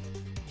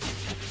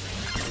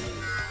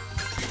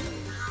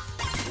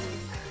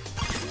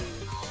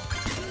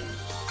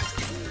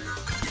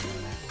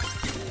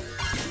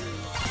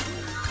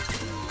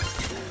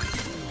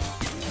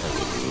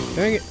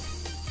 Dang it!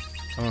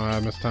 Oh, I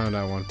mistimed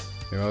that one.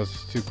 Yeah, I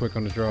was too quick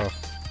on the draw.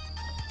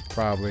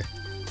 Probably.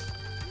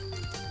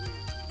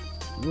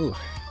 Ooh.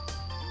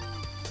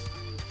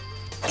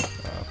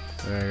 Oh,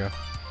 there you go.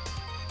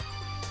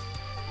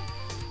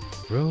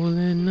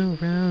 Rolling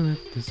around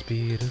at the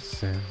speed of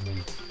sound.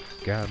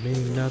 Got me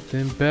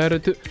nothing better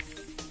to...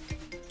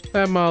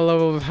 At my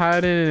level of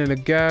hiding in a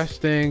gas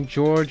dang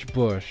George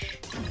Bush.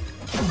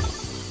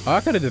 Oh,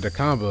 I could have did a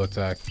combo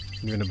attack.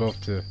 Giving it both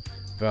to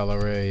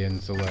Valere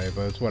and Zale,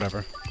 but it's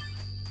whatever.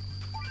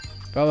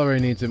 Valere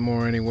needs it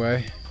more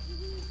anyway.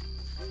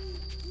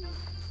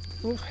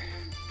 Ooh.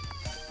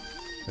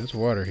 There's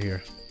water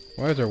here.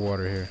 Why is there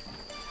water here?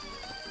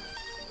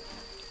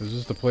 Is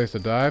this the place to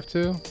dive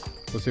to?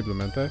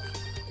 Posiblemente.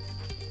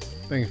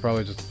 I think it's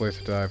probably just a place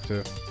to dive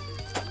to.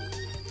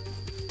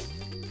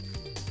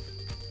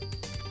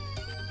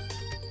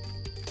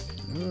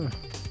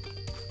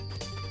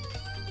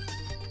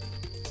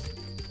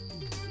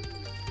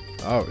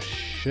 Oh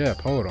shit,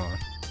 hold on.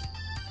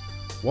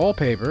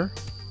 Wallpaper.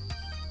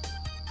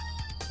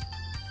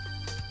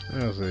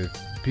 That was a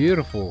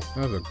beautiful,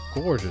 that was a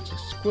gorgeous,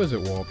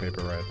 exquisite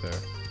wallpaper right there.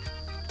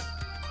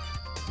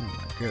 Oh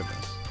my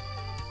goodness.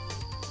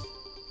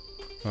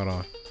 Hold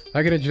on.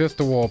 I can adjust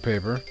the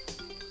wallpaper.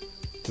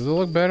 Does it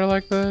look better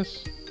like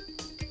this?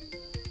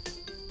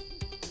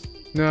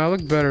 No, I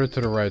look better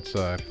to the right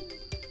side.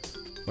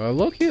 Well,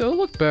 look, it'll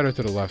look better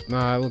to the left.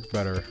 Nah, I look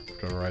better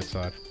to the right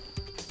side.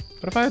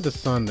 What if I had the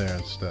sun there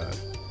instead?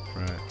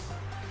 Right.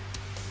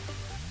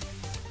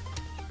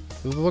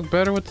 Does it look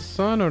better with the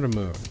sun or the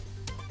moon?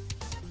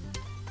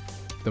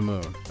 The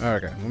moon.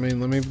 Okay,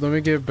 let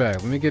me get it back.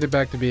 Let me get it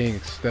back to being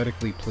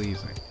aesthetically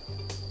pleasing.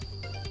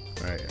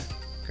 Right here.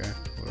 Okay.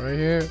 Right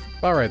here.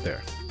 About right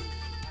there.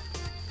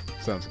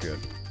 Sounds good.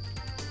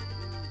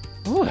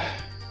 Ooh. Look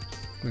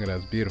at that,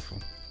 it's beautiful.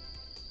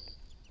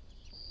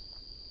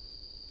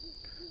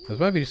 This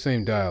might be the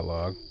same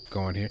dialogue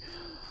going here.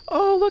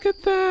 Oh, look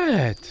at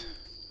that!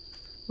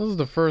 This is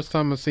the first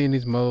time I've seen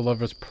these mother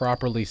lovers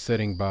properly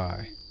sitting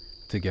by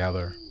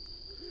together,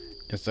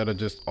 instead of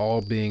just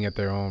all being at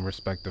their own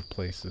respective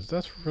places.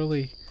 That's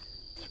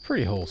it's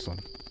pretty wholesome.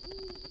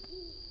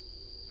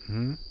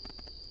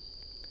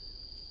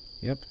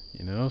 Yep,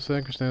 you know,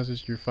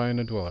 circumstances, you're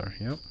finding a dweller.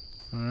 Yep,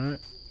 alright.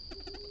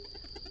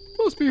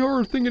 Must be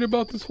hard thinking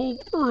about this whole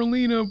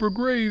Erlina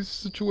Bergraves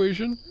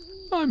situation.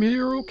 I'm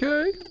here,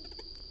 okay?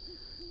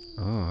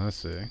 Oh, I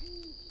see.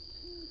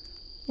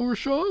 Well,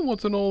 Resh'an,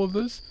 what's in all of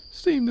this?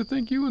 Seemed to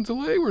think you and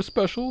Zale were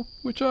special,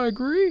 which I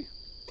agree.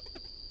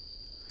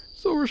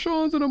 So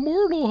Resh'an's an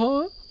immortal,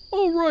 huh?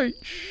 Alright,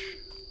 shh.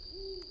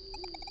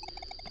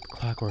 The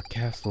Clockwork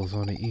Castle is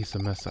on the east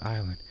of Mesa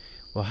Island.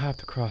 We'll have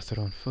to cross it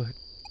on foot.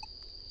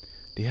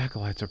 The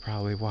Acolytes are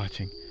probably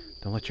watching.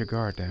 Don't let your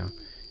guard down.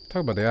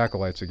 Talk about the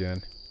Acolytes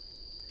again.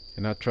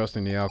 You're not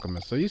trusting the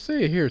Alchemist. So you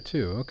say it here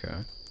too, okay.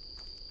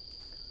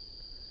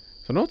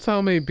 So don't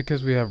tell me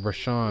because we have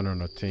Resh'an on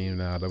the team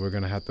now that we're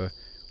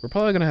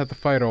probably gonna have to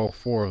fight all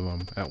 4 of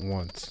them at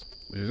once.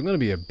 Which is gonna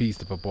be a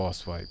beast of a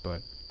boss fight,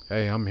 but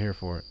hey, I'm here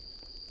for it.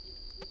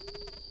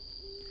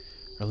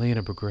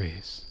 Erlina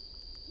Bergraves.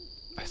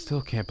 I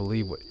still can't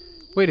believe what...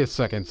 Wait a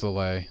second,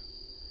 Zale.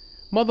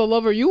 Mother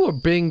lover, you were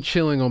Bing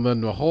chilling on them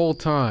the whole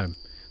time.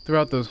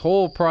 Throughout this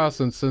whole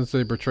process since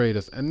they betrayed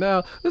us. And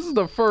now, this is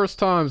the first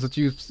time that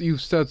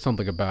you've said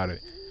something about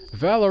it.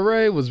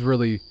 Valere was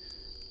really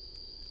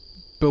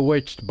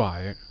bewitched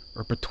by it.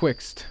 Or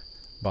betwixt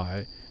by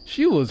it.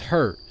 She was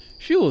hurt.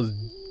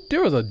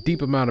 There was a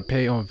deep amount of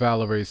pain on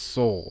Valere's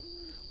soul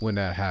when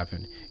that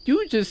happened.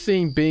 You just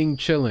seen Bing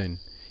chilling,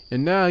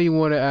 and now you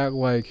want to act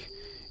like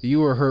you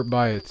were hurt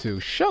by it too.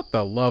 Shut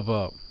the love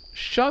up.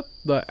 Shut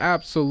the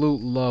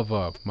absolute love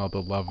up, mother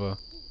lover.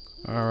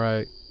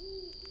 Alright.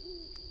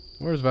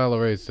 Where's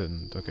Valere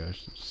sitting? Okay,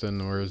 she's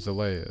sitting where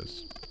Zale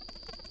is.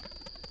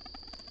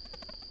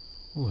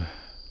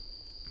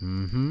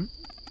 Mm-hmm.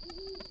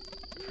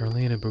 If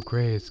Erlene and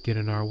Begray get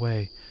in our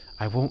way,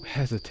 I won't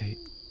hesitate.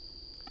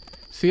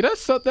 See,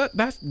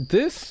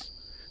 this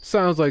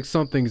sounds like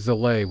something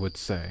Zale would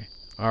say.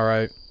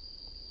 Alright.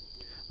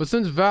 But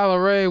since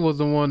Valere was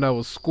the one that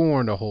was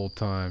scorned the whole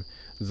time,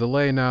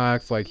 Zale now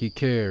acts like he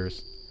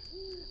cares.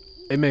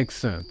 It makes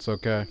sense,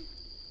 okay?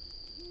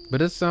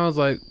 But it sounds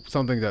like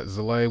something that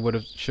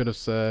Zale should have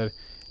said,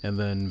 and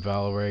then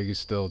Valere is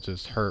still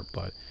just hurt,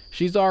 but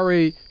she's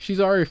already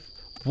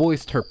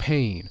voiced her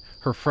pain,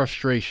 her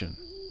frustration.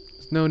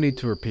 There's no need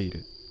to repeat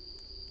it.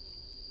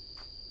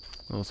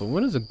 Also,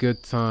 when is a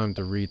good time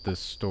to read this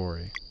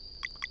story?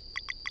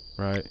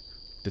 Right?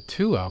 The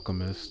Two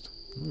Alchemists.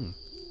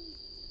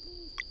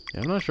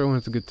 Yeah, I'm not sure when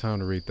it's a good time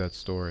to read that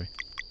story.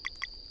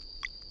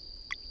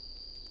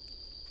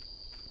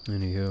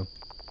 Anywho.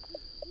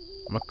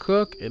 I'm gonna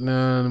cook, and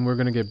then we're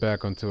gonna get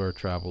back onto our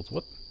travels.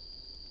 What?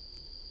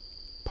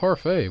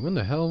 Parfait? When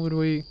the hell would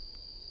we...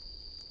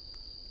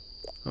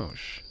 Oh,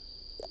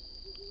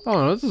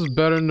 no, this is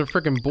better than the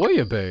freaking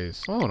Boya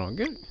base. Hold on,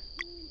 get...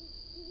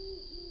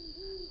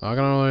 I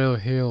can only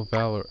heal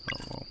Valor. Oh,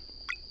 well.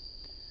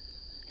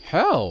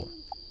 Hell!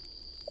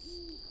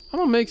 I'm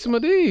gonna make some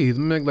of these.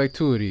 I'm gonna make like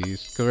 2 of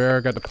these. Because we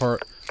already got the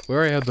part... We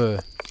already have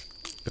the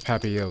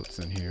Pappy Oats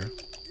in here.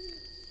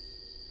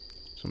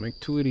 So make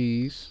 2 of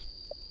these.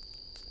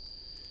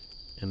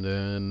 And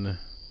then...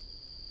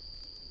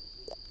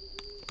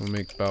 We'll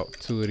make about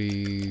 2 of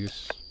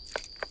these.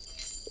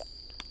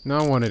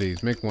 No, 1 of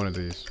these. Make 1 of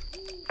these.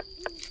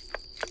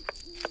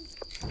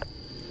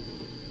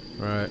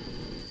 Right.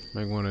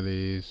 Make 1 of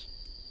these.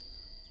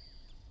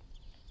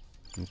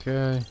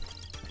 Okay.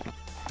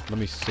 Let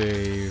me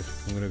save.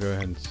 I'm gonna go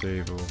ahead and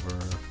save over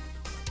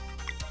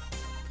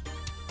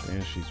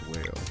Banshee's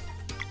Whale.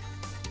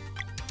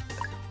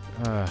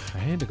 I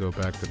hate to go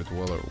back to the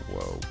Dweller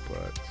Woe,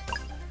 but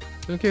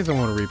in case I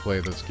want to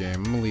replay this game,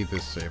 I'm gonna leave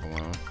this save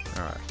alone.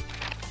 Alright.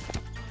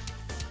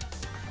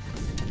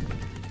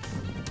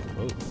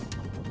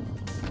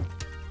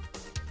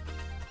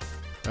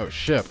 Oh,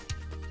 ship.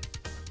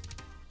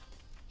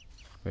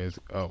 Wait,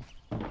 oh.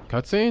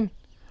 Cutscene?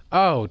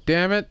 Oh,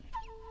 damn it.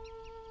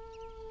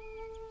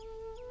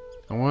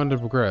 I wanted to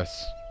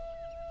progress.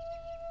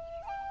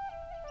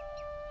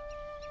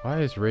 Why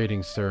is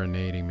Raiden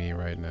serenading me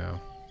right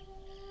now?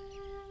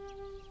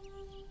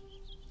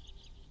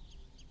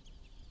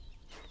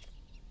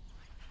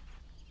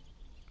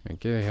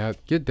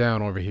 Get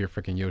down over here,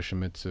 freaking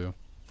Yoshimitsu.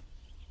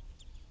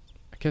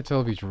 I can't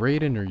tell if he's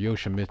Raiden or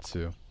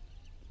Yoshimitsu.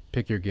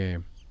 Pick your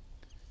game.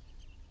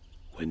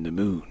 When the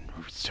moon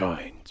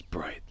shines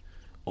bright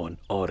on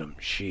autumn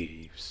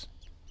sheaves,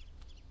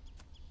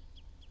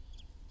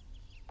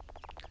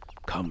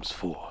 comes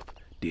forth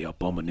the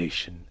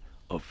abomination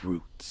of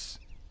roots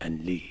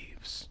and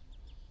leaves.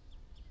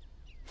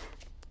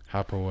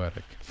 How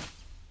poetic.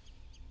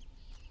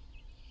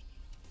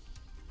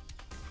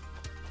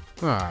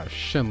 Ah,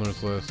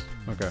 Schindler's List.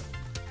 Okay.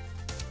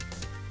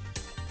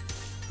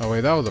 Oh wait,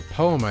 that was a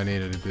poem I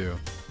needed to do.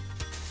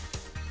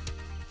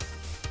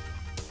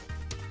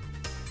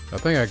 I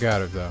think I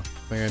got it though.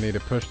 I think I need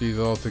to push these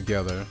all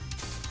together.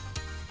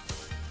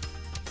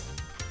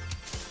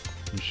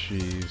 And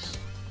sheaves.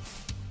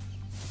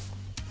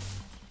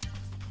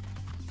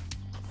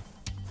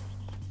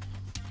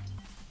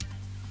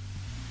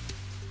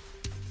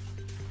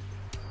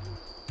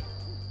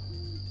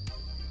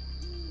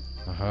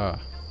 Aha.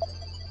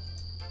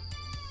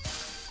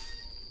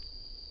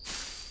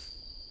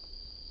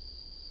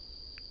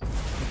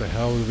 What the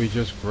hell did we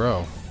just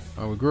grow?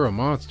 Oh, we grew a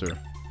monster.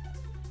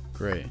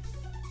 Great.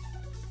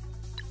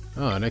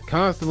 Oh, and it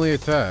constantly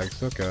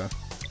attacks. Okay.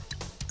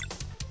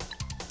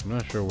 I'm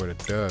not sure what it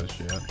does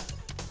yet.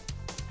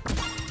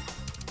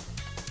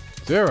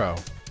 0.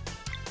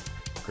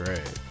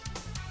 Great.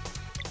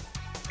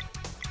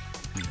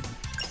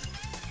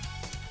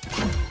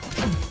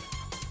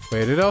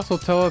 Wait, did it also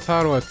tell us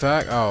how to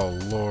attack? Oh,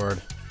 Lord.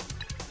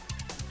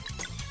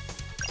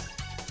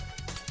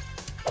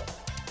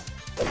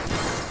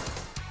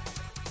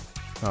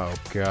 Oh,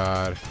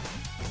 God.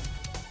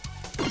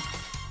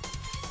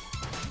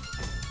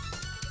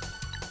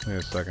 Wait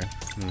a second.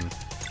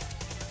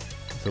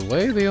 Is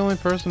Zale the only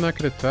person that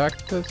could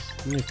attack this?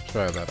 Let me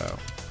try that out.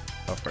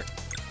 Oh, frick.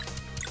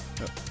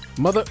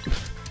 Mother...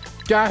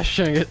 Gosh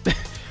dang it.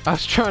 I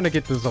was trying to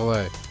get to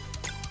Zale.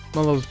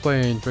 Mother was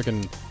playing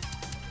freaking...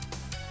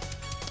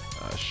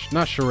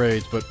 not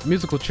charades, but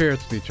musical chairs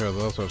with each other.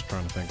 That's what I was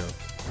trying to think of.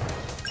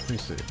 Let me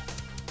see.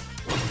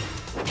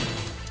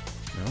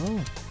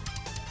 No.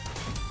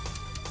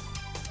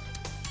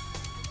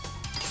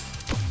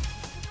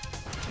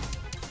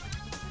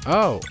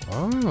 Oh,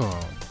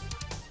 oh.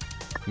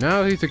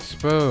 Now he's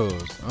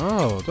exposed.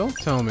 Oh, don't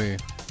tell me.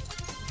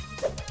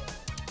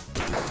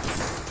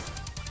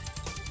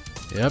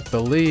 Yep,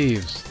 the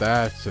leaves.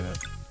 That's it.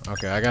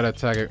 Okay, I gotta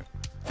attack it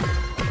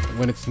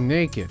when it's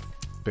naked,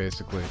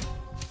 basically.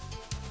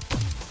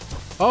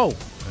 Oh!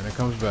 And it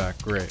comes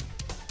back. Great.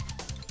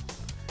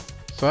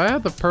 So I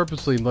had to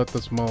purposely let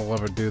the small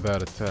lever do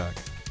that attack.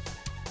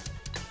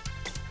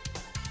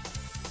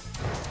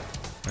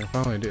 I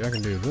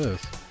can do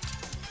this.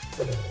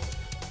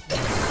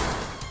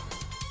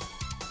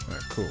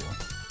 Alright, cool.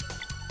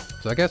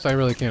 So I guess I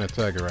really can't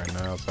attack it right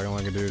now. So all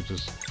I can do is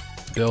just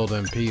build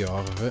MP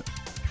off of it.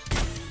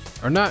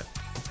 Or not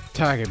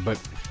attack it, but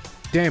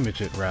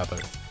damage it rather.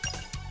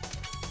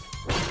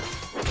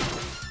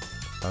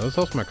 Oh, this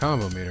helps my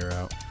combo meter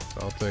out,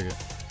 so I'll take it.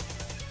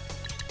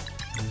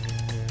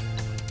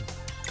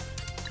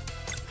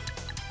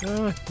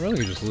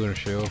 Really just Lunar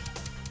Shield.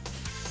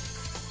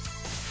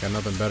 Got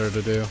nothing better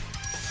to do.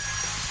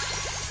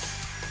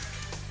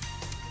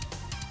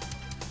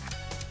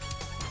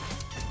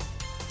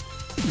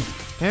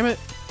 Damn it!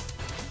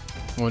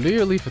 Come on, do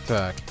your leaf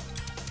attack.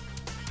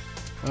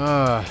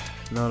 No.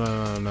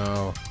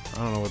 I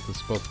don't know what this is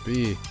supposed to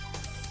be.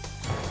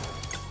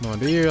 Come on,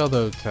 do your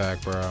other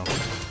attack, bro.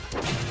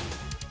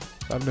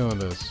 Stop doing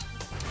this.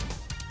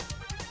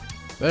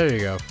 There you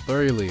go.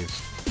 Throw your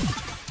leaves.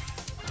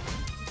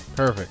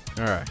 Perfect.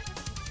 Alright.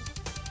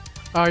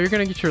 Oh, you're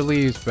gonna get your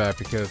leaves back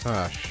because...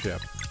 ah,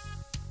 shit.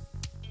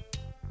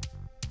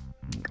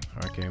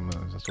 Arcane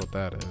moves. That's what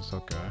that is.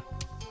 Okay.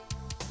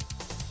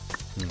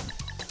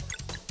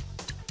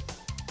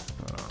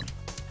 Hold on.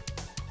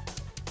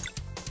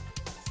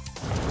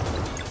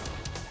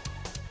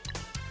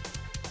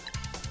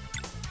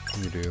 Let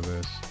me do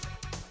this.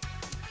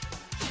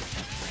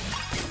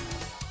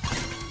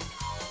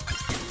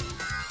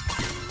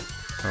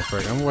 Oh,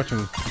 frick. I'm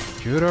watching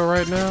judo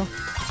right now?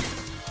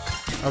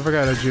 I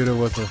forgot that judo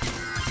was a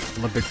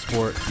Olympic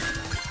sport.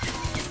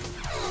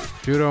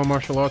 Judo or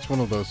martial arts, one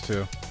of those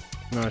two.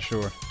 Not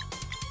sure.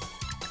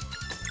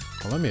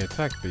 Well, let me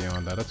attack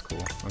beyond that. That's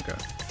cool. Okay.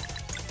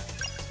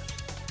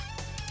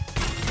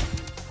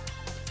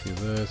 Do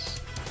this.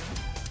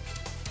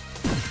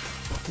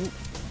 Ooh.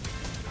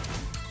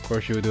 Of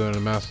course, you were doing the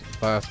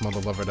last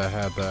mother lover that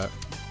had that.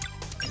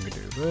 Let me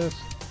do this.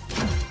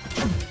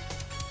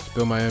 Just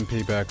build my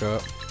MP back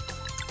up.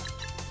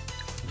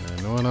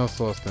 And no one else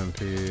lost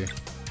MP.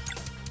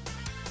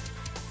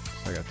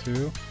 I got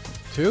two.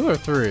 Two or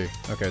three?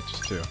 Okay,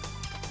 just two.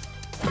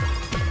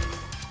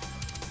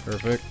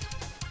 Perfect.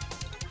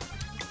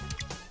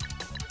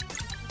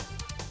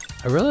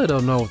 I really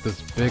don't know what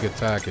this big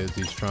attack is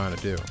he's trying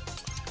to do.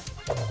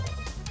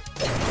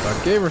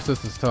 But Game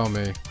Resistance tell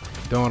me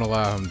don't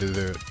allow him to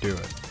do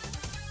it.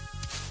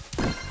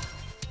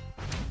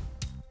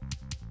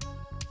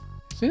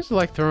 Seems to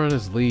like throwing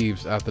his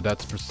leaves after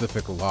that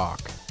specific lock.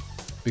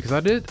 Because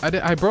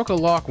I broke a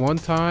lock one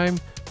time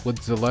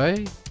with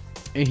Zale,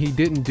 and he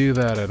didn't do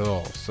that at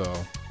all, so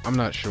I'm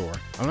not sure.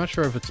 I'm not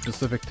sure if it's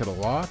specific to the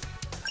lock,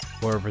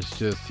 or if it's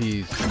just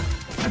he's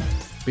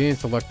being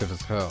selective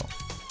as hell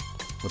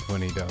with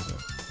when he does it.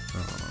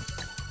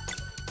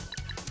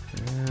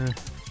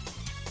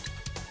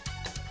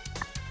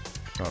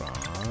 Hold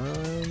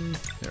on.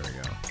 There we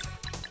go.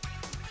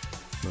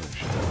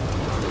 Moonshift.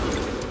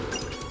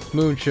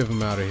 Moonshift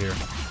him out of here.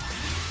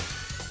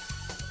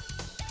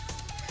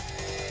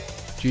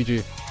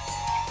 GG.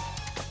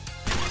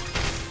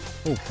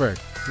 Oh, frick.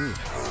 Ooh.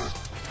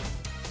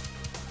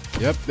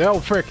 Yep. Oh,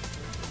 frick.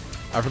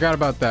 I forgot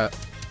about that.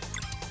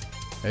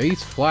 Hey,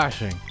 he's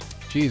flashing.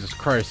 Jesus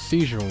Christ.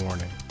 Seizure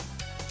warning.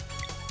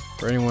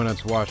 For anyone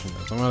that's watching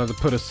this, I'm gonna have to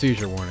put a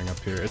seizure warning up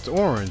here. It's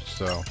orange,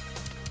 so.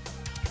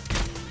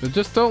 But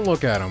just don't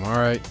look at him,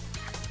 alright?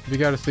 If you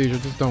got a seizure,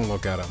 just don't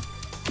look at him.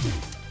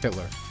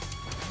 Hitler.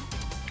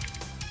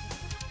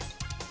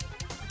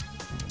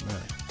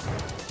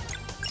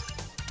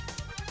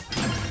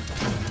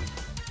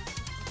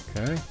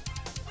 Okay.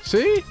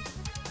 See?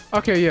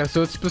 Okay, yeah,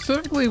 so it's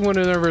specifically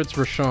whenever it's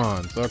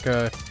Resh'an's,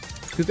 okay?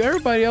 Because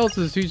everybody else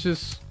is,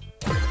 he's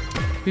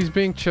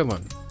being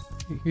chillin'.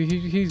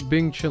 He's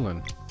being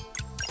chillin'.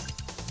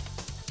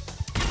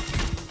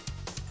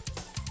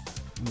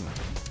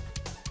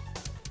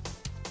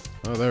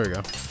 Oh, there we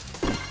go.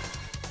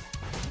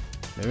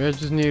 Maybe I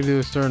just need to do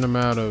a certain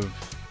amount of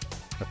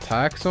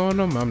attacks on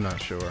them? I'm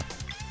not sure.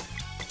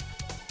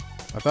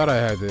 I thought I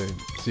had the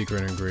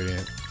secret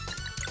ingredient.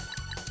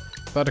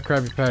 I thought the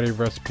Krabby Patty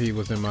recipe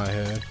was in my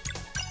head.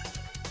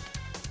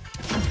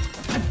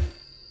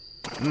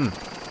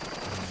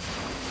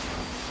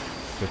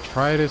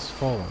 Detritus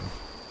Fallen.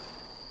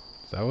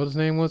 Is that what his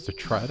name was?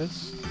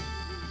 Detritus?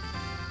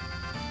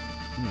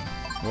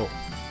 Whoa.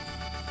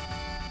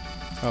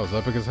 That was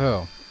epic as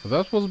hell. Was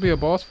that supposed to be a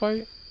boss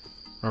fight?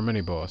 Or a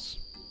mini-boss?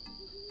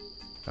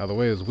 Either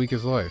way, it was weak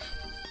as life.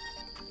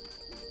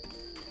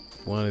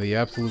 One of the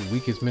absolute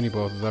weakest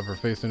mini-bosses I've ever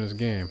faced in this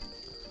game.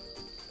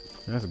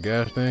 That's a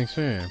gosh dang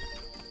shame.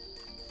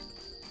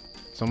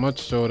 So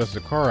much so that's the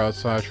car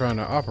outside trying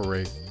to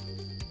operate.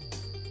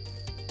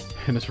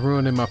 And it's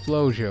ruining my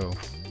flow, yo.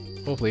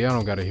 Hopefully I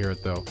don't gotta hear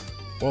it though.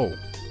 Whoa.